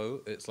Winter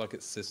show. It's like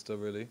its sister,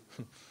 really.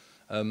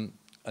 And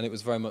it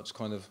was very much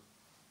kind of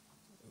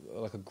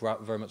like a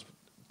very much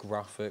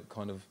graphic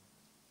kind of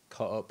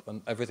cut up,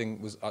 and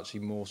everything was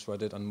actually more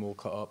shredded and more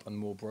cut up and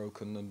more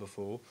broken than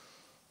before.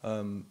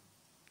 I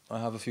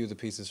have a few of the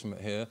pieces from it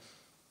here.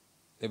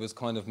 It was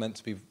kind of meant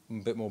to be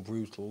a bit more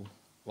brutal,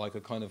 like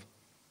a kind of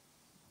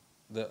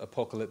the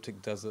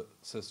apocalyptic desert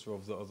sister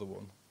of the other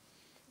one.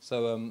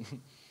 So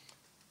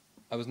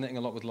I was knitting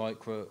a lot with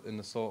lycra in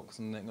the socks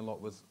and knitting a lot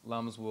with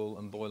lamb's wool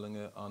and boiling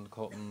it and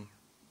cotton.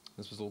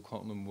 This was all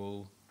cotton and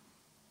wool.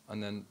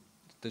 And then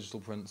digital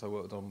prints I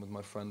worked on with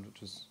my friend, which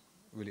was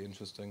really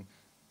interesting,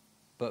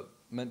 but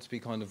meant to be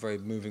kind of very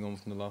moving on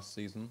from the last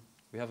season.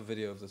 We have a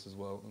video of this as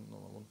well,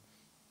 not that one.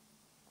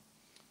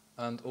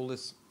 And all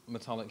this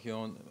metallic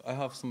yarn, I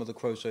have some of the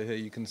crochet here.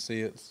 You can see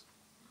it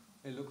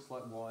looks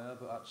like wire,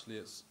 but actually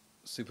it's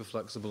super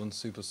flexible and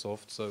super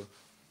soft, so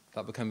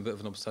that became a bit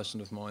of an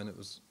obsession of mine.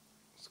 It's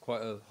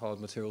quite a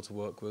hard material to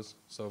work with,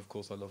 so of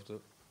course I loved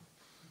it.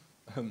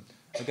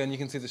 Again, you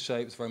can see the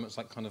shapes very much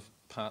like kind of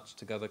patched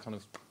together, kind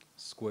of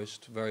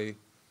squished,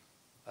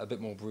 a bit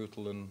more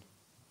brutal than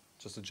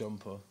just a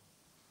jumper.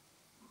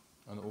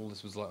 And all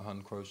this was like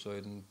hand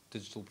crocheted and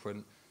digital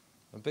print.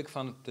 I'm a big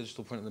fan of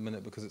digital print at the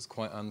minute because it's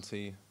quite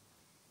anti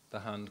the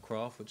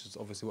handcraft, which is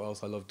obviously what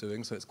else I love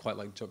doing, so it's quite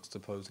like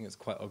juxtaposing, it's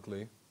quite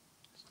ugly.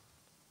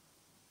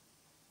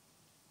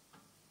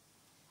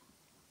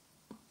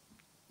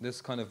 This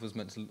kind of was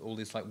meant to, all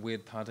this like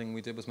weird padding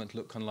we did was meant to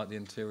look kind of like the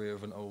interior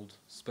of an old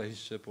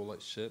spaceship or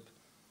like ship.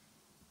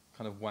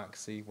 Kind of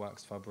waxy,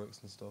 waxed fabrics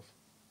and stuff.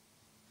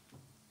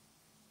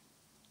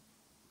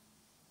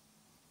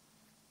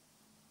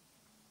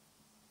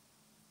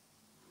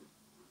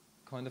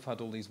 Kind of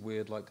had all these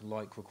weird like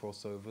lycra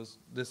crossovers.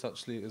 This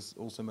actually is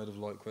also made of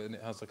lycra, and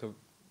it has like a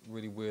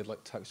really weird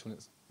like texture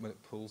when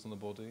it pulls on the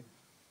body.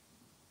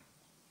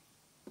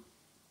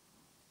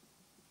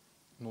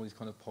 And all these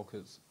kind of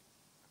pockets.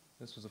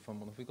 This was a fun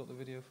one. Have we got the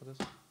video for this?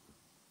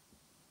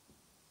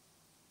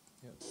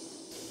 Yeah.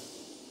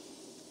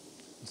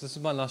 So this is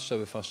my last show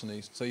with Fashion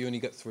East, so you only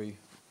get 3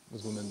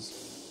 with women's.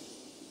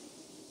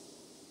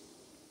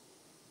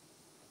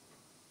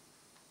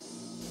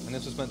 And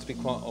this was meant to be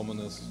quite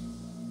ominous,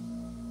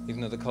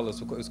 even though the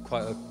colours were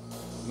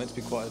meant to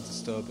be quite a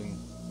disturbing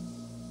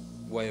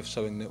way of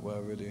showing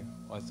knitwear, really,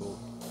 I thought.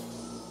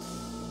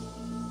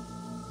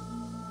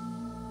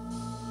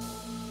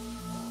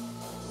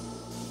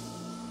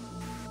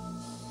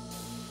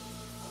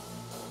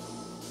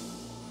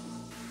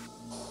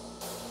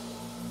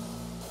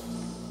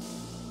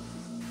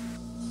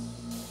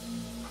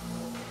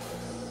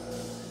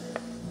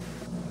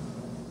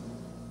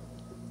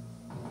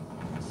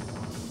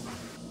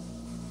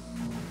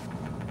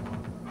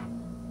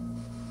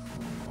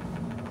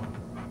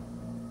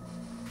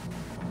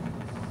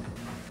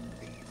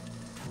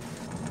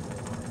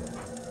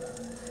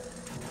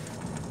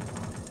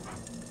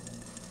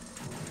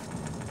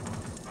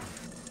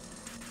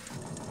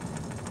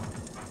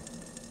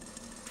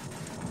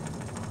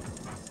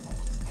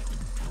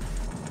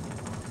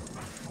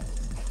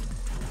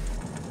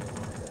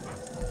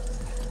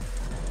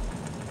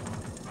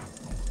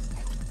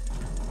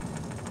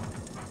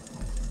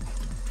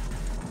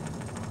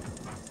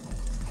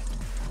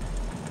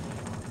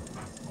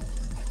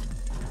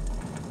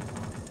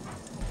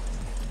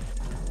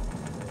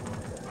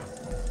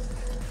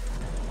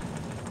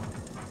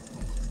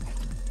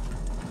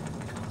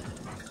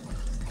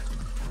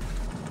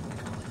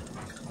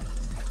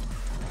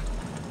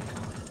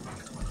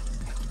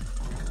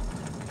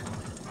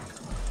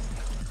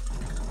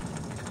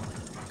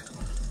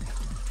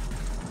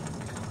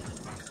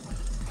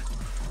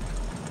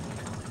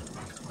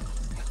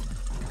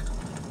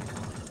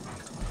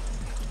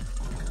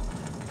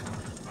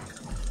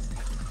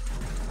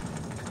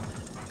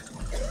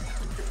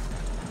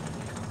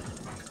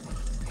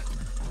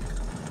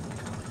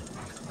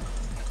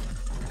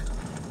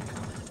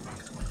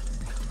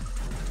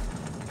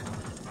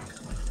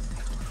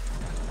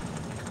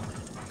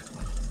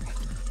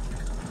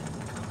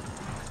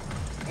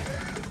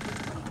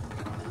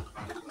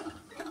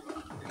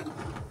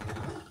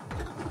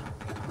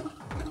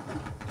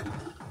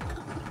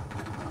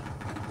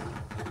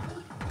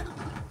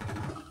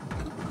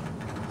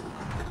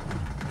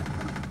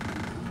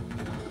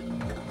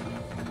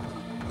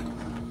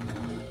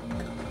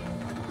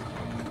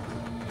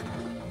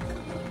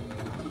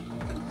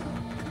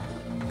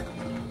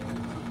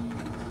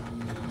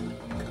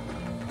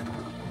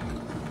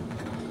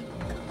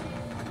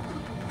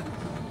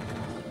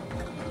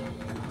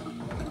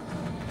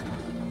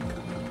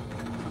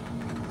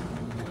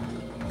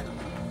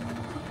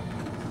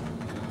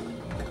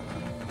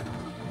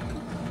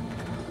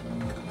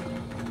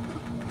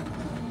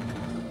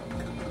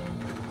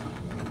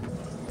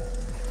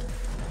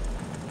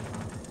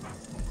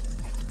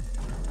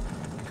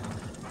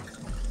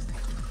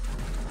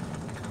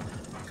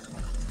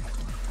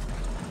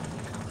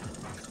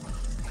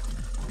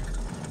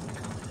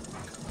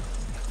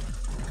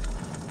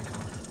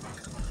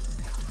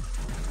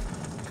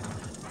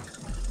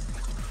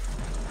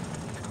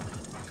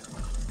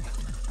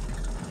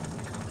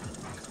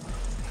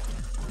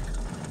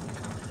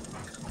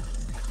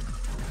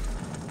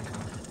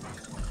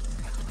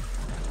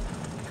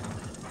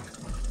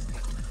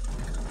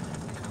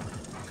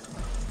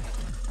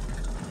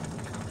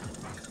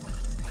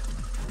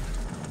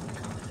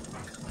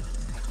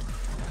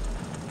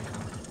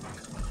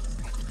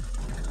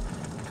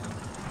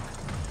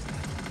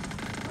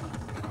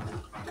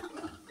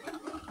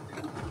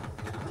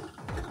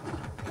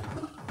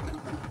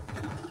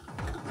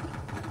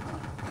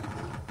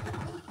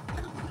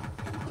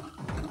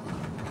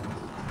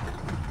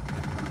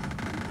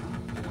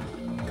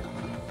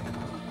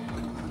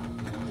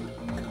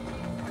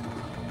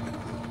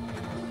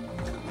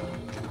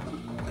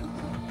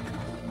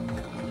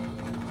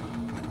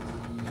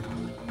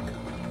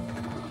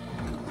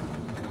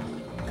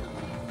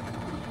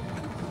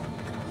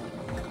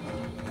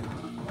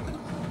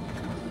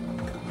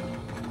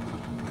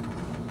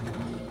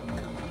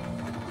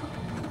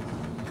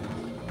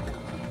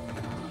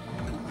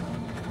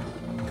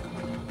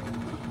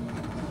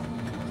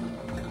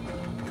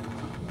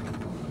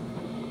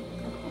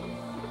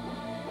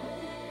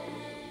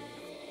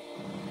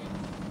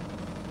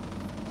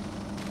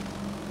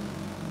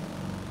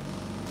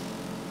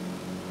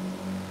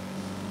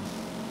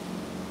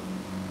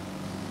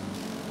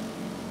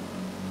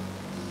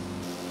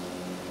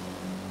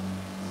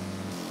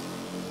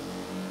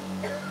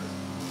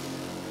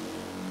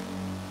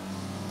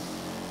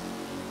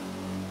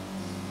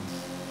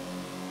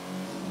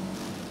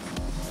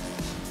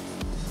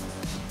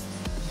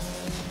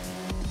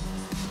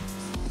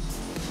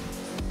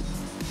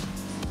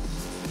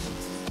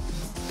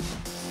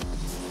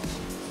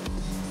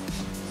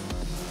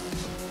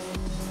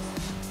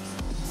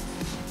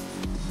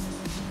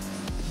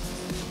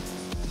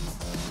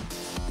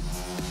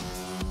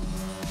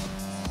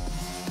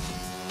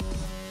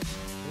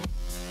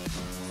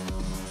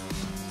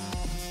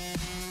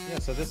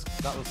 So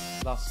that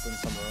was last spring,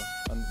 summer,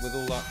 and with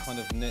all that kind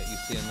of knit you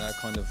see in there,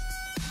 kind of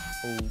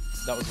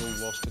that was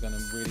all washed again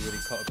and really, really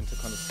cut up into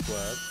kind of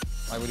squares.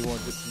 I really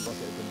wanted it to look like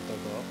it had been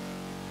dug up,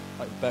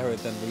 like buried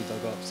then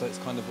redug up. So it's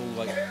kind of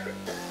all like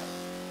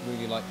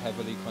really like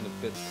heavily kind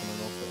of bits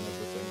coming off it and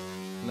everything.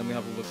 And then we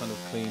have all the kind of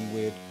clean,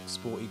 weird,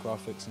 sporty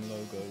graphics and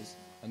logos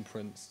and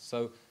prints.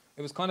 So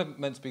it was kind of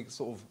meant to be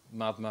sort of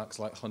Mad Max,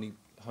 like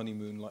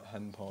honeymoon, like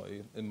hen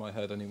party in my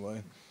head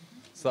anyway.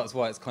 So that's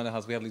why it's kind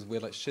of we have these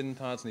weird like shin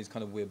pads and these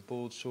kind of weird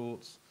board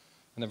shorts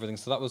and everything.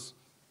 So that was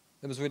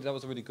a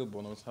really good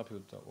one. I was happy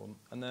with that one.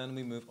 And then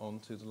we move on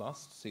to the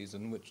last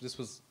season, which this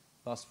was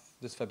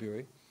this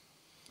February,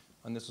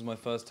 and this was my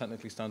first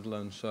technically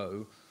standalone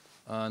show,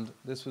 and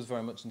this was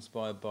very much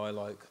inspired by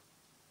like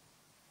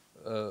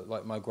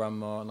my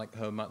grandma and like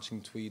her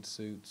matching tweed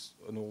suits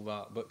and all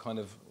that, but kind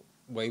of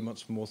way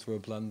much more through a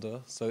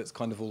blender. So it's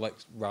kind of all like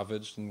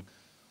ravaged and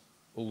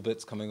all the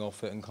bits coming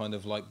off it and kind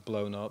of like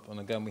blown up. And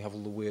again, we have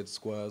all the weird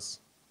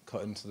squares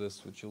cut into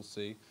this, which you'll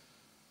see.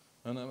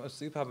 And I'm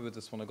super happy with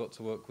this one. I got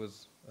to work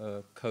with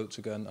Coach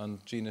again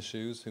and Gina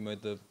Shoes, who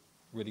made the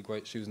really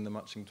great shoes in the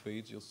matching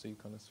tweeds you'll see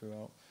kind of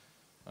throughout.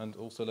 And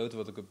also loads of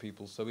other good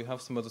people. So we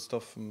have some other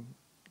stuff from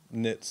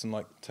knits and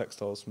like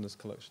textiles from this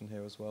collection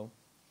here as well.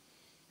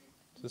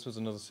 So this was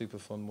another super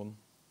fun one.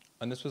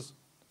 And this was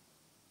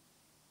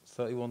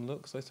 31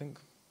 looks, I think.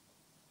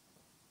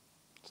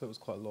 So it was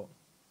quite a lot.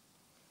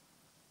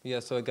 Yeah,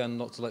 so again,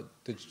 lots of like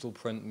digital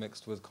print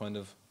mixed with kind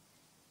of,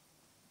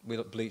 we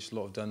bleached a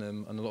lot of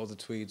denim and a lot of the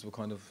tweeds were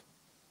kind of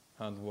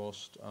hand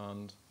washed,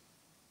 and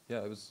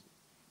yeah,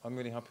 I'm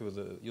really happy with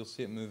it. You'll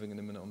see it moving in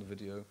a minute on the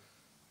video.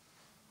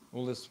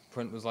 All this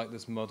print was like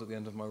this mud at the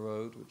end of my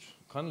road, which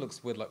kind of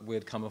looks weird, like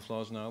weird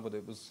camouflage now, but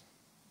I was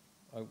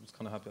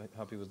kind of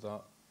happy with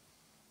that.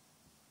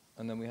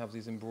 And then we have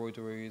these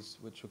embroideries,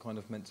 which were kind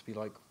of meant to be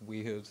like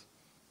weird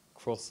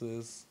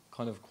crosses,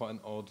 kind of quite an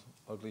odd,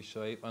 ugly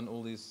shape, and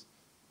all these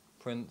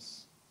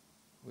prints,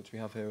 which we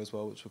have here as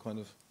well, which were kind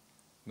of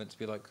meant to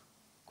be like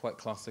quite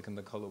classic in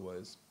the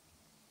colorways.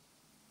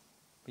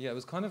 But yeah, it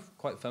was kind of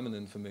quite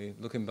feminine for me,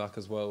 looking back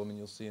as well. I mean,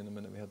 you'll see in a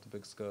minute we had the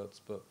big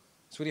skirts, but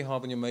it's really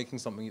hard when you're making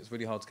something, it's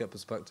really hard to get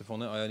perspective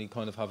on it. I only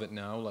kind of have it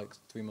now, like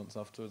 3 months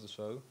after the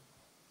show.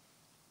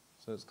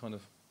 So it's kind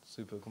of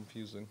super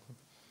confusing.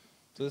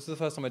 So this is the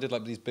first time I did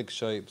like these big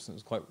shapes, and it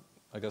was quite,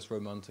 I guess,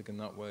 romantic in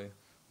that way.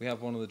 We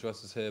have one of the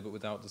dresses here, but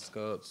without the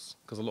skirts,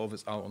 because a lot of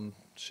it's out on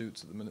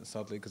shoots at the minute,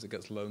 sadly, because it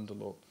gets loaned a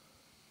lot.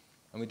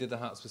 And we did the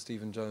hats for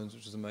Stephen Jones,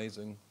 which was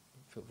amazing.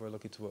 I feel very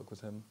lucky to work with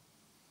him.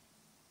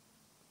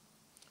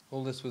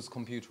 All this was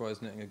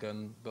computerized knitting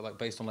again, but like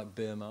based on like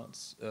beer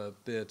mats,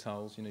 beer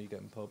towels, you know, you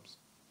get in pubs.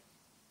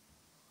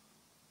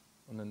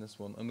 And then this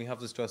one. And we have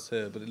this dress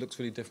here, but it looks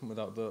really different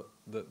without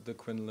the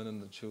crinoline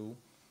and the tulle.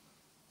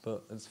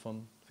 But it's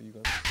fun for you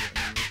guys to see it.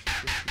 I mean,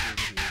 just do a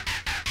video.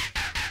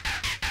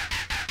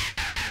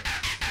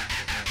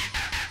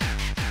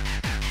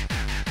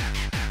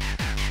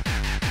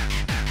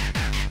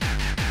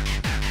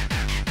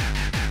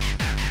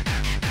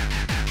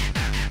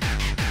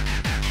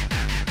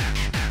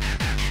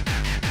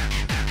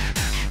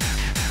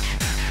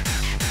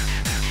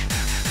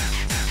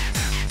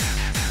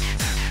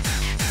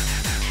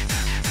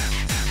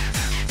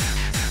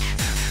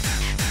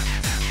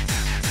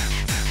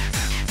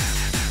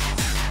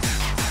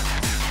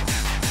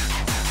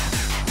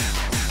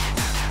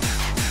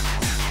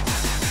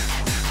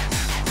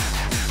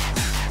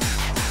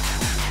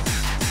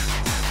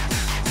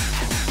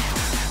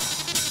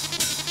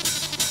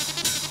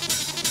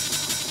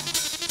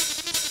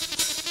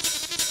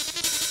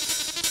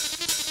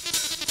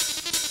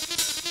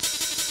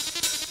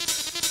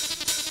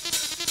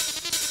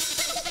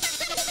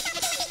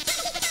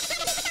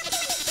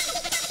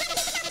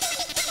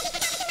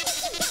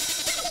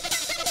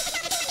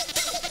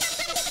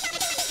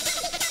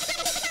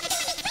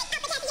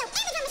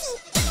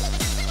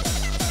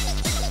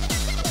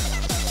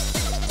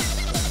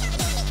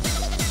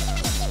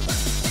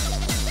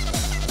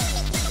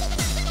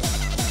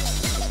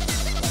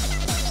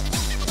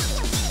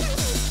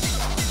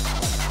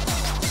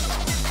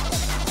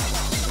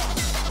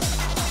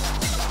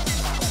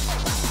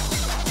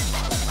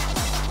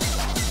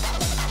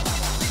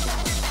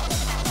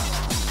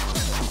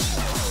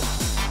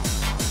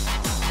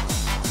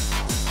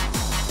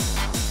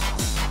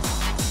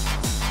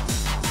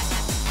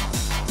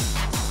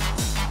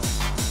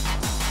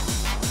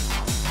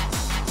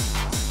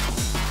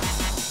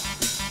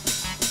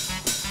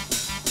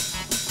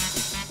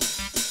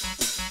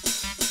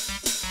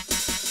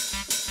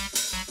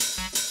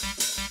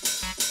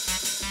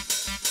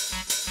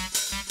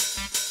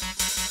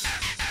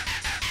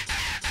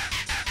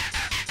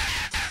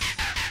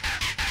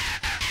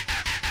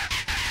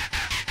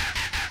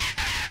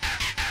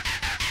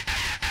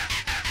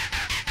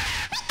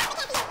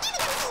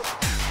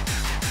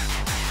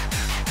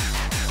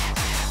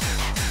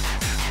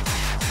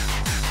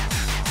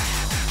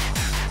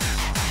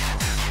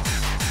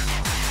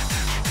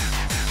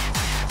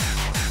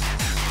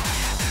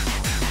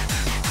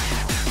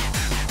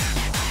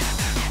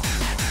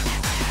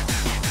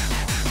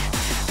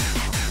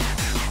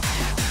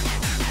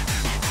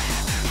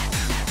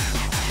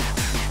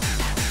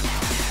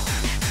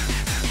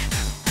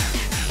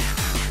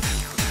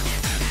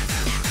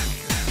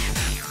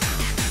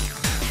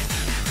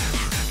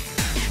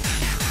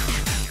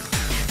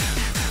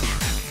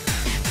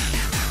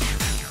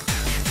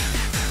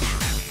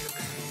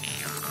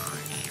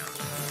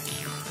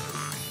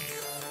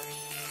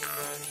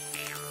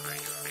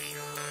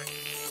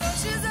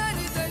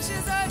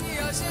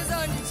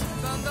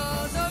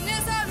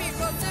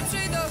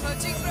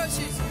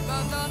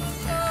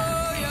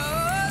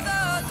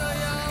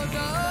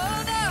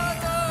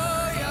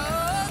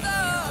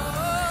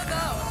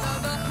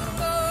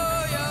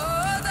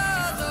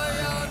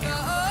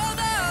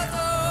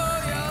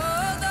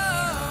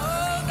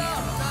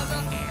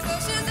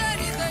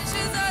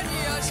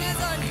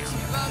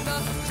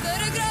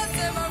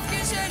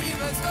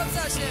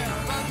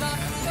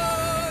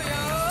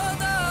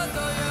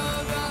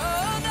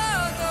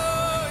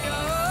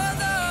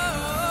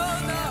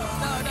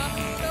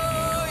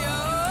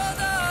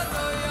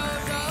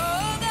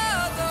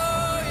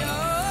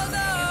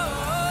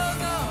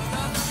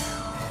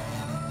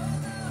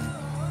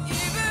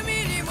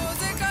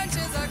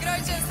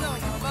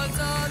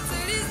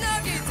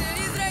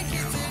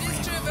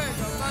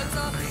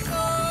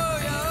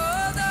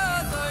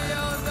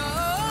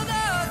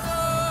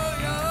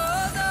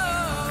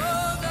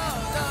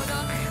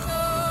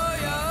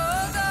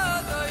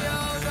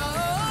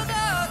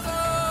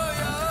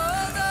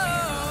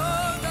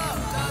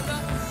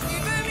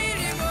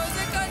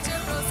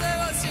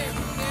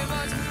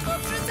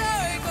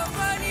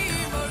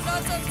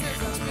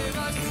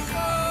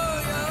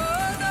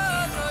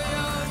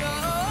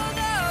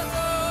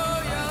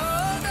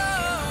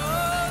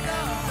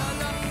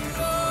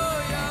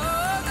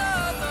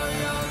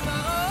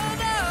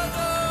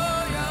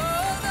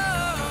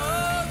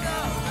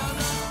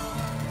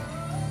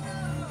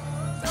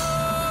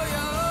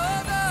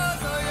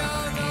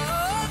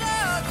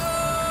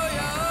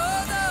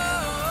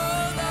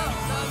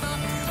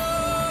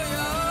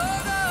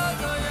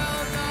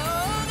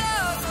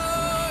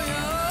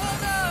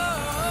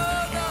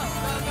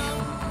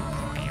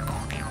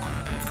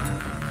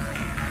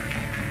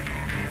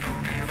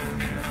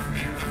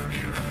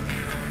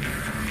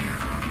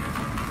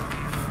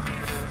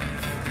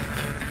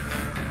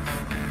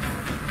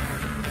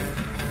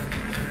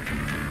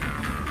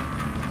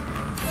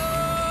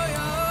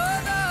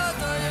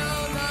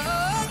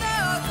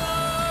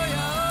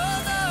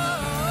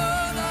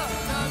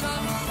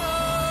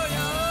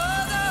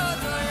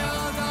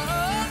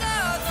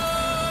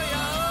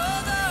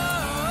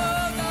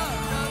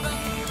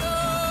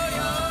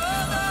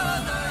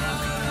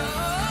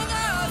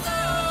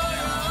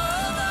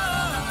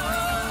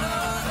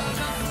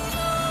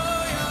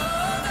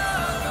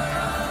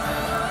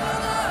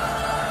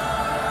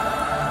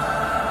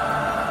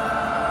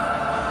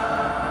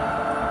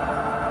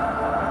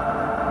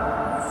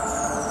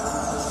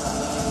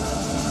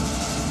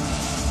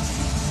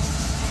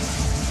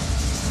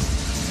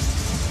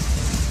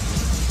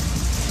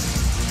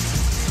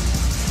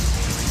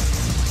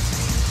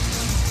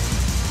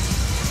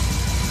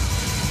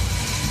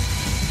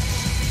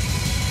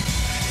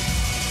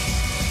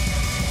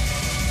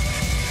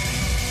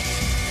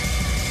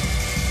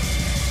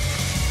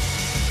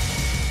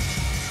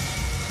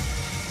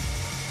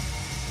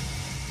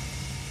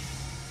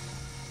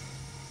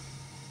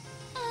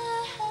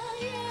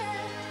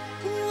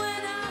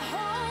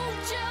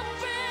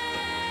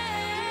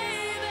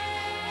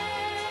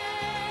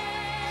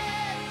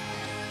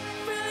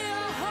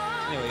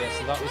 Anyway, yeah,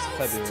 so that was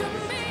February.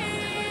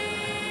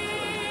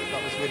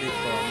 That was really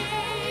fun.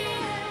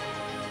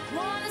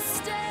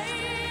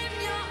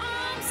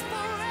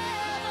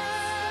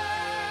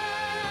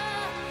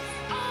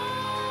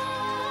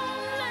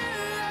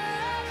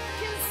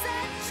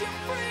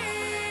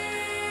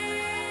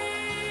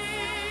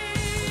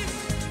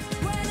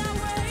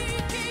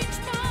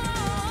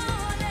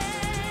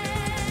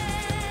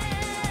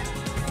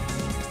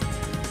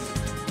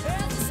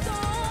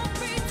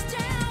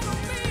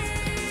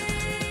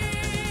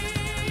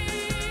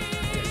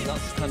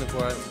 Kind of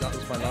where that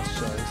was my last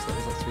show, so that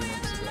was like 3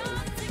 months ago.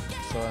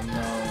 So I'm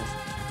now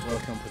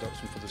working on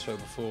production for the show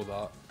before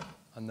that,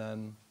 and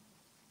then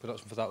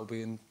production for that will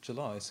be in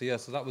July. So yeah,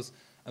 so that was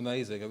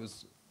amazing. I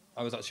was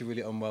actually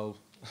really unwell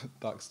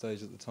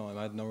backstage at the time.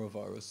 I had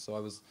norovirus, so I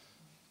was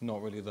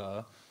not really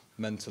there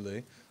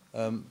mentally.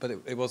 But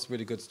it was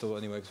really good still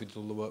anyway, because we did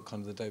all the work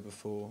kind of the day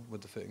before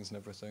with the fittings and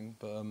everything.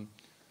 But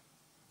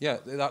yeah,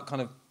 that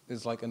kind of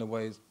is like in a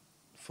way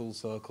full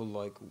circle,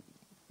 like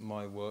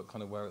my work,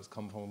 kind of where it's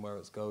come from and where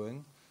it's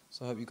going.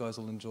 So I hope you guys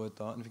all enjoyed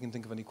that. And if you can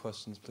think of any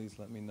questions, please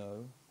let me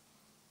know.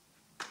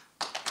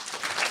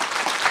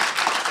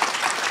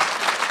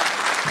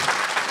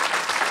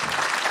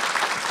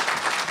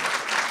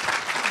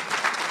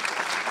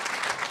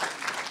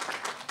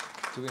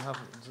 Do we have...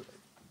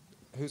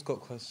 Who's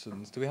got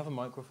questions? Do we have a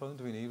microphone?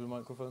 Do we need a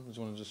microphone? Or do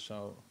you want to just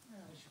shout? No,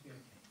 it should be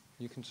okay.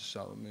 You can just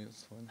shout at me,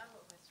 it's fine. I've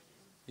got a question.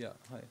 Yeah,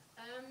 hi.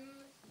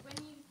 When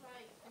you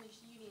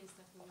finished uni and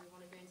stuff and you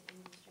want to go into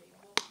industry,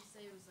 what would you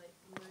say was like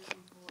the most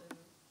important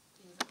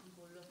things that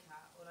people look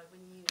at, or like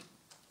when you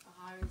are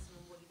hiring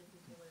someone, what are you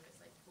looking for, whether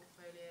it's like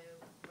portfolio,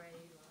 or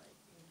grade, or like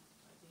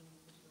being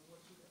individual, what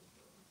do you look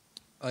for?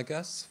 I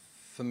guess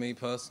for me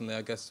personally,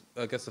 I guess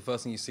the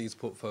first thing you see is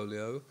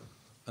portfolio,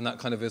 and that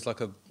kind of is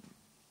like a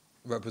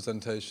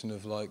representation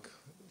of like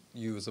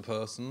you as a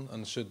person,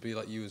 and should be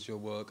like you as your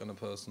work and a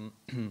person,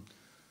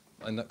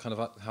 and that kind of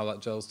how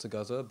that gels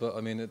together. But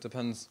I mean, it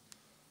depends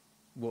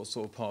what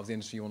sort of part of the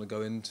industry you want to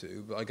go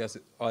into, but I guess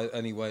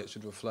anyway it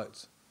should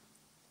reflect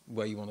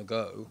where you want to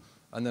go.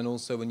 And then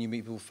also when you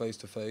meet people face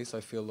to face,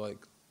 I feel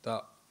like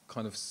that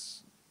kind of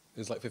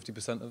is like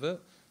 50% of it,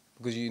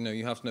 because you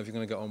have to know if you're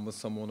going to get on with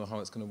someone or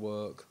how it's going to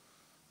work.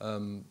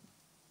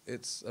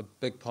 It's a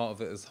big part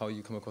of it is how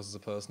you come across as a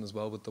person as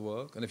well with the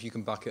work, and if you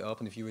can back it up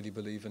and if you really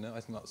believe in it,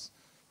 I think that's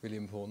really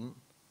important.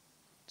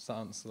 Does that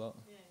answer that?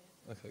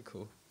 Yeah. Okay,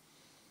 cool.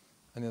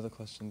 Any other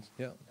questions?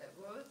 Yeah.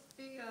 What was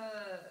the,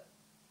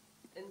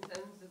 in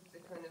terms of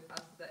the kind of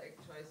aesthetic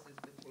choices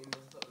between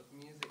the sort of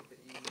music that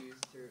you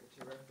use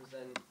to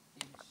represent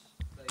each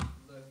like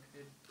look,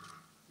 did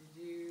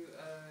you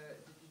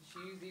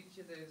choose each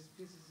of those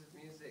pieces of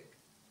music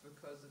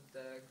because of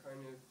the kind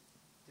of,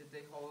 did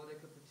they hold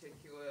like a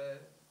particular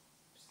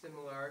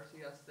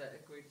similarity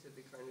aesthetically to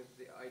the kind of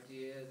the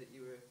idea that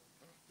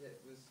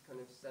was kind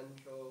of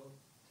central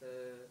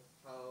to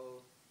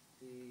how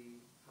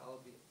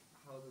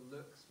the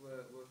looks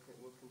were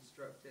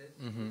constructed?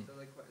 Mhm. So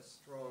like quite a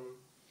strong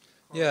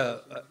Yeah,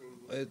 correlation between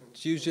these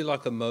it's usually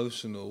like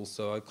emotional,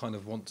 so I kind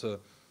of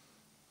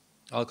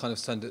I'll kind of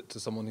send it to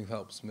someone who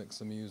helps mix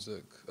the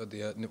music at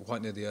the end,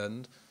 quite near the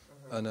end,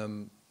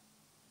 and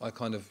I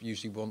kind of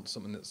usually want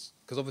something that's,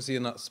 because obviously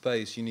in that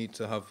space you need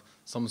to have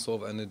some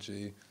sort of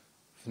energy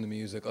from the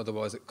music,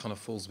 otherwise it kind of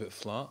falls a bit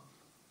flat.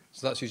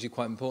 So that's usually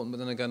quite important. But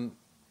then again,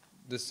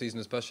 this season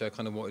especially, I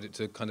kind of wanted it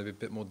to kind of be a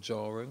bit more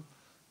jarring,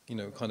 you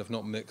know, kind of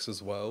not mix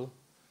as well,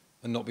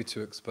 and not be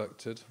too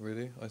expected,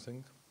 really, I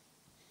think.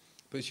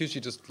 But it's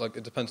usually just like,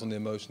 it depends on the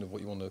emotion of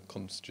what you want to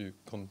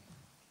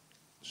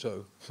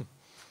show.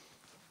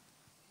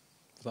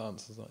 If that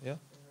answers that, yeah?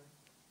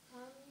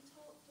 You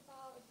talked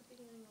about at the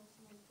beginning, or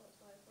someone talked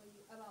about it for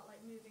you, about like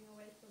moving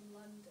away from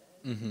London,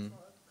 Mhm.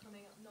 sort of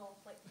coming up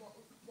north. Like,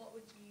 what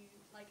would you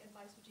like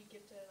advice would you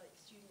give to like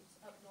students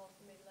up north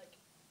who maybe like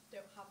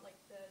don't have like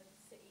the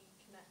city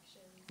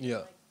connections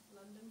Yeah. like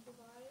London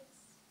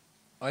provides?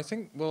 I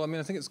think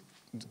it's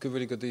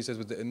really good these days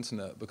with the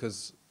internet,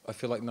 because I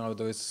feel like now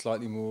there is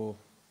slightly more,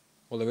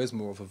 well, there is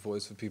more of a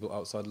voice for people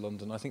outside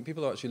London. I think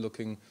people are actually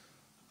looking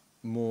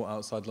more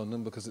outside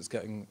London because it's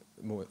getting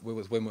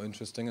way more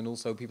interesting, and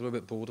also people are a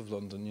bit bored of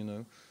London, you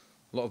know.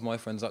 A lot of my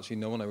friends, actually,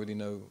 no one I really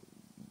know,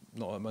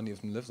 not that many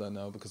of them live there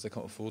now because they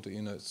can't afford it,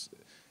 you know.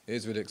 It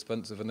is really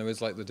expensive, and there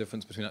is like the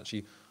difference between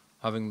actually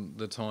having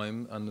the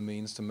time and the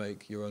means to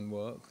make your own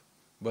work,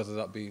 whether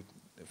that be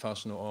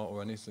fashion or art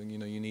or anything, you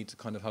know. You need to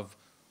kind of have,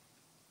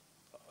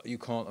 you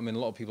can't, I mean, a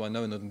lot of people I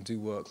know in London do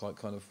work like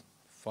kind of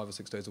 5 or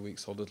 6 days a week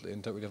solidly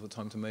and don't really have the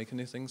time to make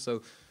anything,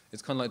 so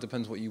it's kind of like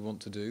depends what you want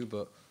to do,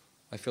 but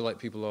I feel like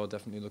people are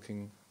definitely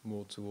looking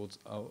more towards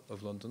out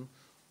of London,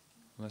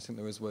 and I think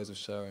there is ways of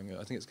sharing it.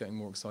 I think it's getting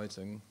more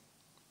exciting,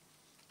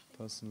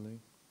 personally.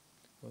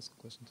 Last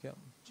question, yeah.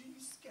 Do you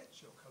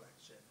sketch your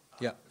collection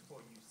Yeah.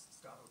 before you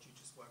start, or do you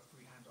just work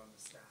freehand on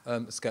the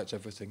stand? Sketch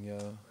everything,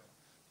 yeah. Right.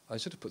 I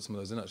should have put some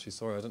of those in, actually.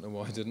 Sorry, I don't know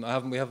why I didn't.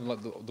 We haven't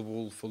like the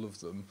wall full of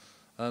them.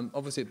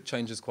 Obviously, it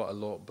changes quite a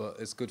lot, but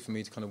it's good for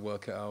me to kind of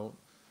work it out.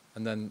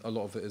 And then a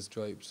lot of it is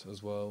draped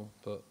as well.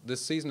 But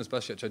this season,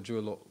 especially, actually, I drew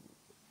a lot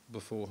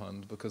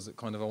beforehand because it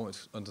kind of, I wanted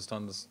to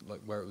understand this,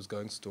 like where it was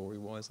going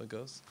story-wise, I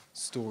guess.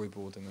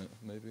 Storyboarding it,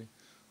 maybe.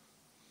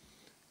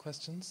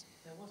 Questions?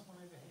 There was one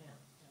over here.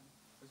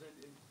 Have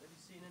you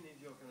seen any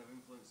of your kind of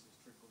influences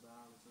trickle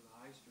down to the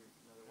high street,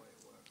 you know, the way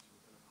it works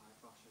with kind of high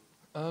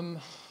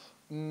fashion?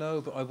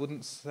 No, but I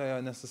wouldn't say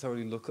I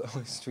necessarily look at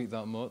High Street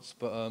that much.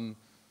 But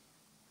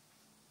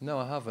no,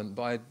 I haven't.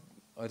 But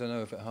I don't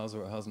know if it has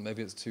or it hasn't.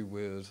 Maybe it's too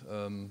weird.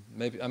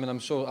 Maybe, I mean, I'm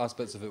sure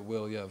aspects of it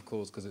will, yeah, of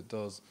course, because it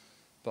does.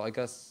 But I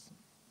guess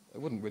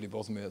it wouldn't really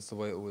bother me. It's the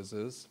way it always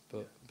is. But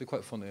it'd be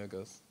quite funny, I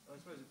guess. I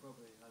suppose it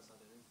probably has had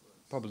an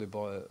influence. Probably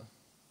buy it.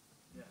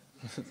 Yeah.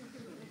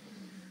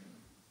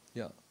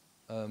 Yeah.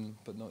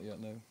 But not yet,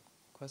 no.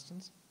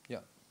 Questions?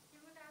 Yeah.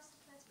 In regards to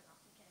placement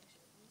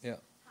applications, Yeah.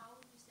 how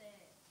would you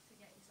say to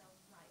get yourself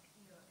like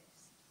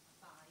noticed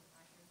by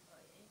like an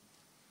employee?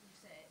 Would you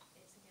say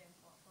it's again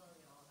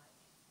portfolio or like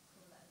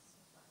cover letters,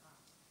 stuff like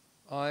that?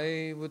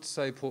 I would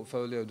say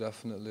portfolio,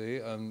 definitely,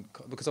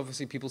 because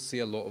obviously people see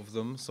a lot of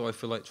them, so I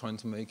feel like trying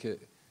to make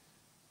it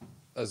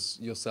as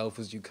yourself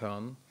as you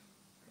can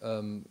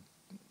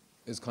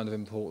is kind of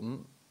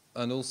important.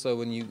 And also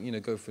when you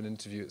go for an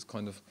interview, it's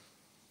kind of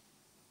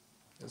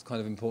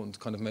important to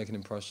kind of make an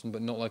impression,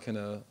 but not like in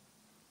a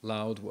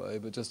loud way,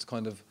 but just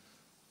kind of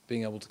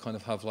being able to kind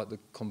of have like the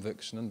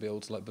conviction and be able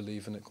to like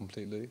believe in it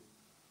completely.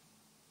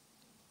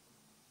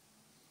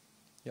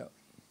 Yeah.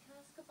 Can I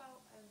ask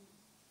about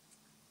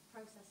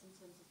process in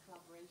terms of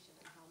collaboration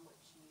and how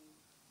much you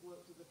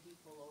work with other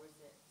people, or is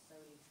it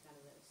solely kind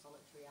of a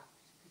solitary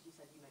act?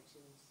 Because you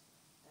mentioned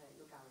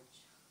your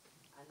garage,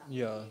 and that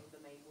Yeah. being the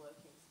main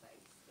working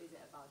space. Is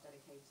it about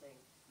dedicating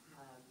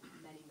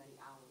many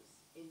hours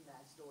in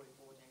there,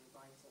 storyboarding,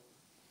 writing,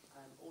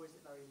 or is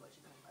it very much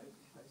a kind of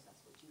open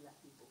process which you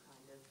let people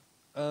kind of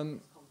have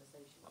this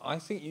conversation? I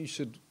think you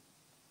should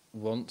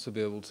want to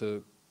be able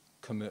to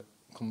commit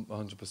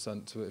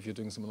 100% to it if you're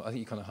doing something. I think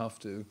you kind of have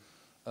to.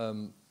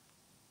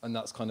 And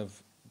that's kind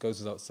of goes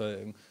without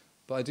saying.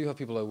 But I do have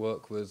people I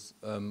work with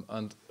and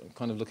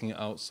kind of looking at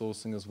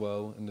outsourcing as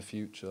well in the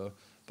future.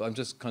 But I'm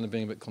just kind of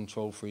being a bit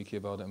control freaky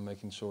about it and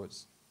making sure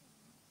it's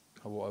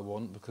what I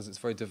want, because it's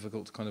very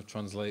difficult to kind of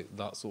translate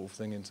that sort of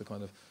thing into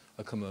kind of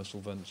a commercial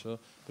venture.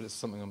 But it's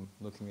something I'm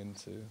looking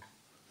into.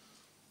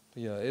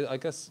 But yeah, I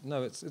guess,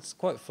 no, it's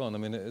quite fun. I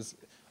mean, it is.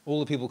 All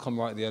the people come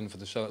right at the end for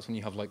the show. That's when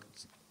you have like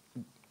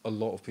a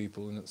lot of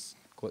people, and it's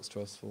quite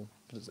stressful.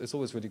 But it's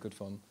always really good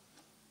fun.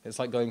 It's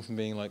like going from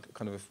being like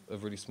kind of a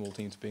really small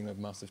team to being a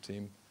massive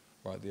team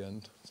right at the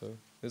end. So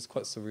it's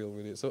quite surreal,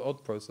 really. It's an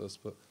odd process,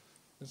 but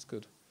it's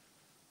good.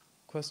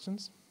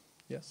 Questions?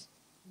 Yes?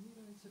 When you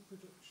go into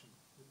production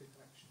with the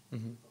collection,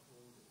 Mhm. you've got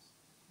orders,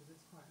 because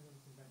it's quite an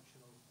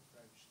unconventional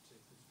approach to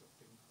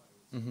constructing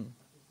clothes. Mhm.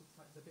 It looks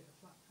like there's a bit of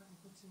flat pattern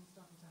cutting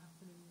starting to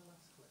happen in the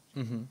last collection.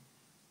 Mhm.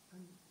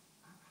 And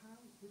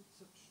how, with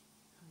such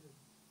kind of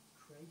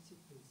creative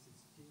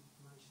pieces, do you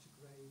manage to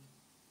grade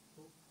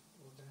up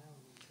or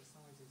down into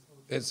sizes? Or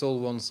It's all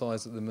one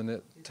size at the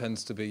minute.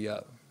 Tends to be,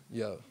 yeah.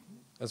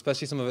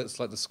 Especially some of it's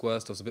like the square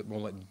stuff's a bit more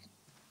like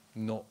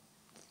not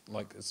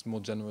like it's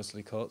more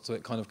generously cut, so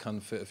it kind of can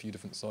fit a few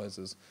different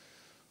sizes.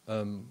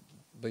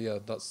 But yeah,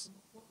 that's.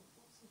 What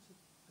sort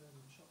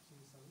of shops are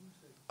you selling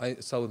to?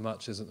 I sell with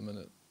matches at the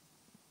minute.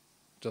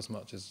 Just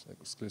matches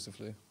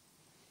exclusively.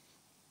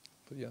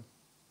 But yeah.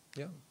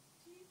 Do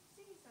you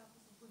see yourself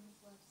as a women's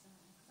wear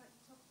designer? Because like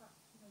you talk about,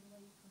 you know, the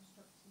way you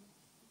construct and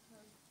it's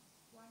clothes.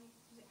 Why does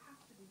it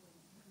have to be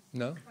women? Because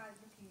No. by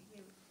looking at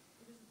you,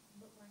 it doesn't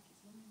look like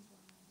it's women's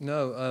wear.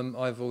 No,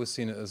 I've always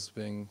seen it as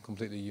being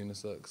completely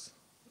unisex.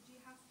 But do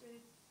you have to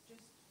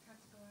just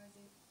categorise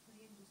it for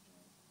the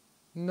industry?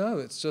 No,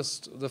 it's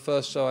just the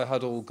first show I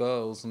had all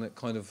girls, and it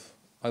kind of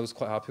I was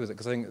quite happy with it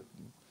because I think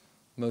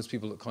most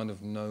people that kind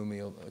of know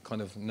me or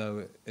kind of know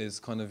it is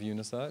kind of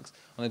unisex,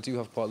 and I do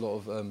have quite a lot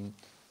of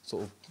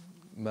sort of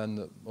men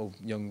that or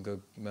younger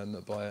men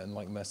that buy it and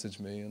like message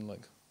me and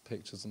like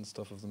pictures and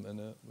stuff of them in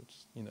it,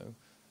 which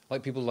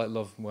like people like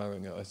love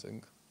wearing it. I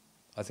think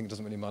it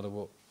doesn't really matter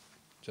what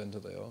gender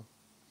they are.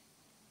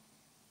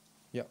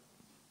 Yeah.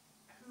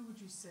 Who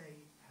would you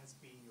say has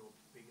been your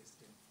biggest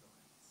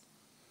influence?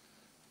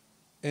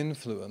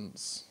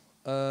 Influence.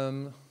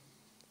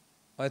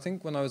 I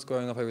think when I was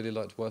growing up, I really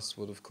liked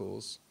Westwood, of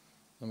course.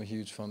 I'm a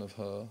huge fan of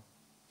her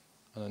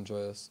and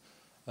Andreas.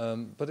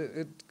 But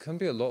it can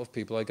be a lot of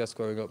people. I guess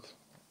growing up,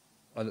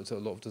 I looked at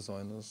a lot of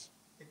designers.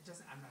 It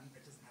doesn't have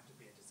to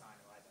be a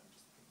designer either. I'm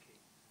just thinking.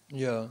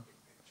 Yeah.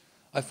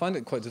 I find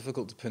it quite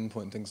difficult to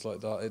pinpoint things like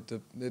that.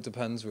 It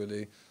depends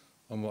really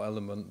on what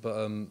element.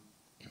 But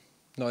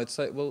no, I'd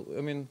say, I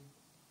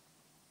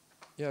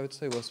would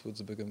say Westwood's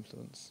a big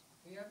influence.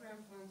 Are you ever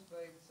influenced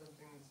by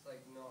something that's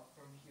like not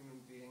from human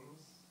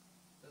beings?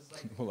 There's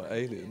like More like an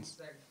aliens.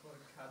 insect called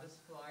a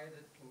caddisfly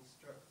that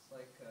constructs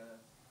like a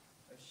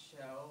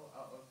shell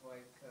out of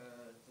like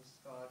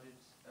discarded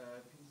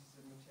pieces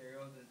of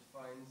material that it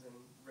finds in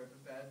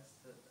riverbeds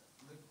that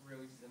look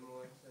really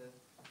similar to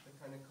the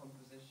kind of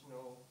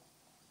compositional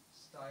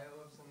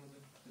style of some of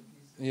the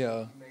pieces Yeah.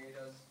 that you made.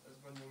 I was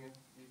wondering if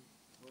you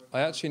were...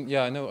 I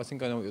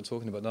think I know what you're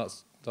talking about.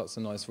 That's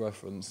a nice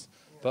reference.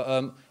 Yeah.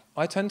 But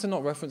I tend to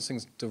not reference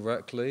things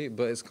directly,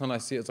 but it's kind of, I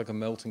see it as like a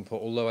melting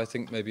pot, although I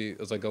think maybe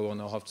as I go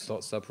on I'll have to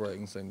start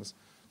separating things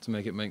to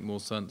make it make more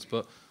sense.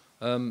 But,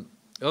 oh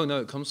no,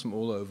 it comes from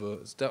all over.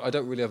 I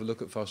don't really ever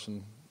look at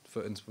fashion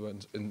for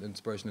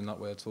inspiration in that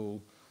way at all.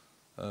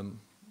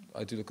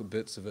 I do look at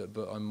bits of it,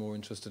 but I'm more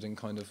interested in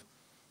kind of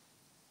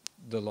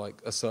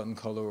a certain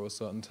colour or a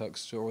certain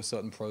texture or a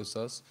certain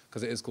process,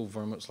 because it is called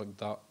very much like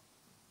that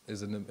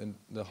is in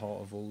the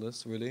heart of all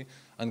this, really,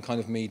 and kind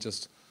of me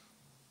just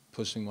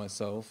pushing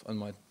myself and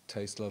my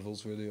taste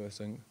levels, really, I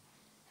think.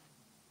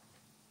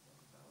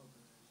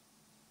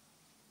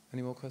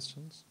 Any more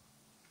questions?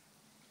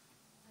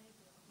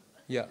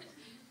 Yeah.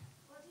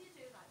 What do you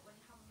do like when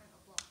you have a mental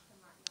block and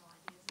like your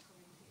ideas are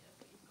coming to you,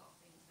 but you've got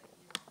things that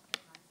you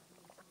deadlines that you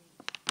need to meet?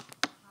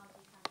 How do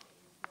you kind of get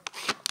you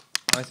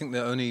through? I think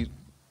the only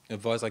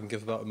advice I can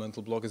give about a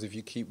mental block is if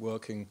you keep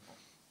working,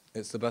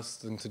 it's the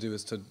best thing to do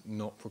is to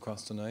not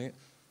procrastinate.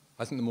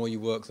 I think the more you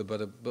work, the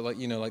better. But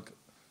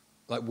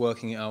like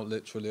working it out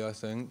literally, I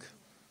think.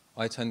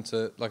 I tend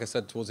to, like I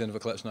said, towards the end of a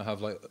collection, I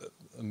have like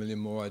a million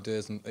more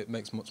ideas, and it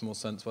makes much more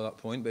sense by that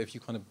point. But if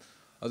you kind of,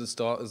 at the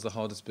start is the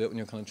hardest bit when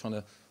you're kind of trying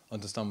to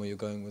understand where you're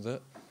going with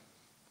it.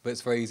 But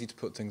it's very easy to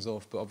put things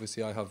off. But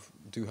obviously, I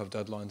do have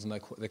deadlines,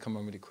 and they come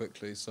on really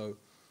quickly. So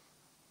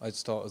I'd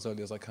start as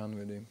early as I can,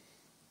 really.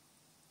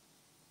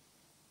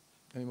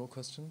 Any more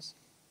questions?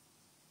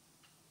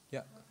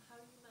 Yeah. Well, how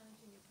are you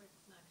managing your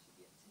projects now? Should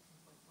be at a tipping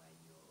point where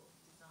your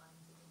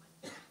designs and your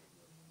manufacturing,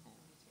 you're using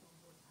somebody to on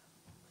board to help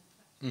you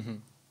manufacture.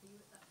 Mm-hmm. Are you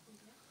at that point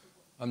yet? Or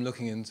what? I'm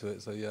looking into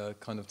it, so yeah,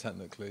 kind of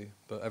technically,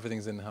 but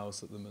everything's in-house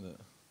at the minute,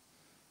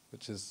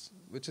 which is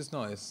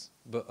nice.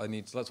 But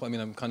that's what I mean.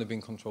 I'm kind of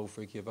being control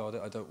freaky about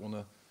it. I don't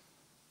want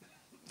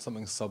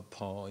something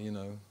subpar, you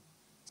know.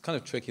 It's kind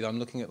of tricky. I'm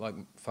looking at like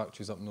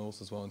factories up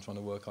north as well and trying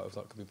to work out if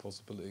that could be a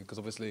possibility. Because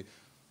obviously,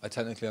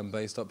 I'm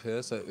based up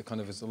here, so it kind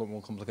of is a lot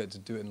more complicated to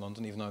do it in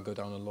London. Even though I go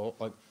down a lot,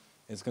 like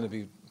it's going to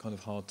be kind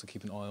of hard to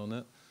keep an eye on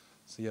it.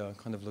 So yeah, I'm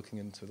kind of looking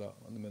into that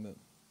at the minute.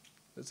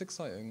 It's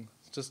exciting.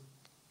 It's just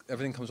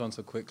everything comes around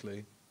so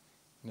quickly.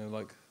 You know,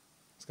 like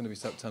it's going to be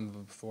September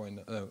before I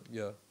know. Oh,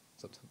 yeah,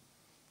 September.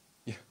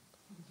 Yeah.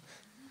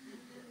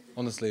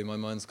 Honestly, my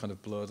mind's kind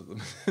of blurred at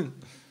the minute.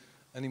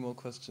 Any more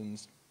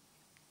questions?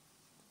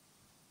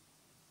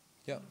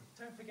 Yeah.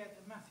 Don't forget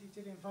that Matthew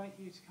did invite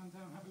you to come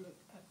down and have a look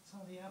at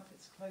some of the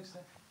outfits closer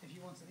if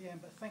you want at the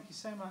end. But thank you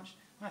so much,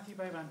 Matthew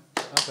Bovan.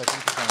 Okay,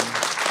 thank you, Simon.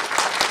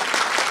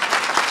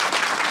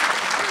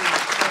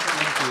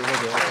 Thank you,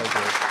 Robert.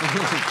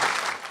 Okay, good.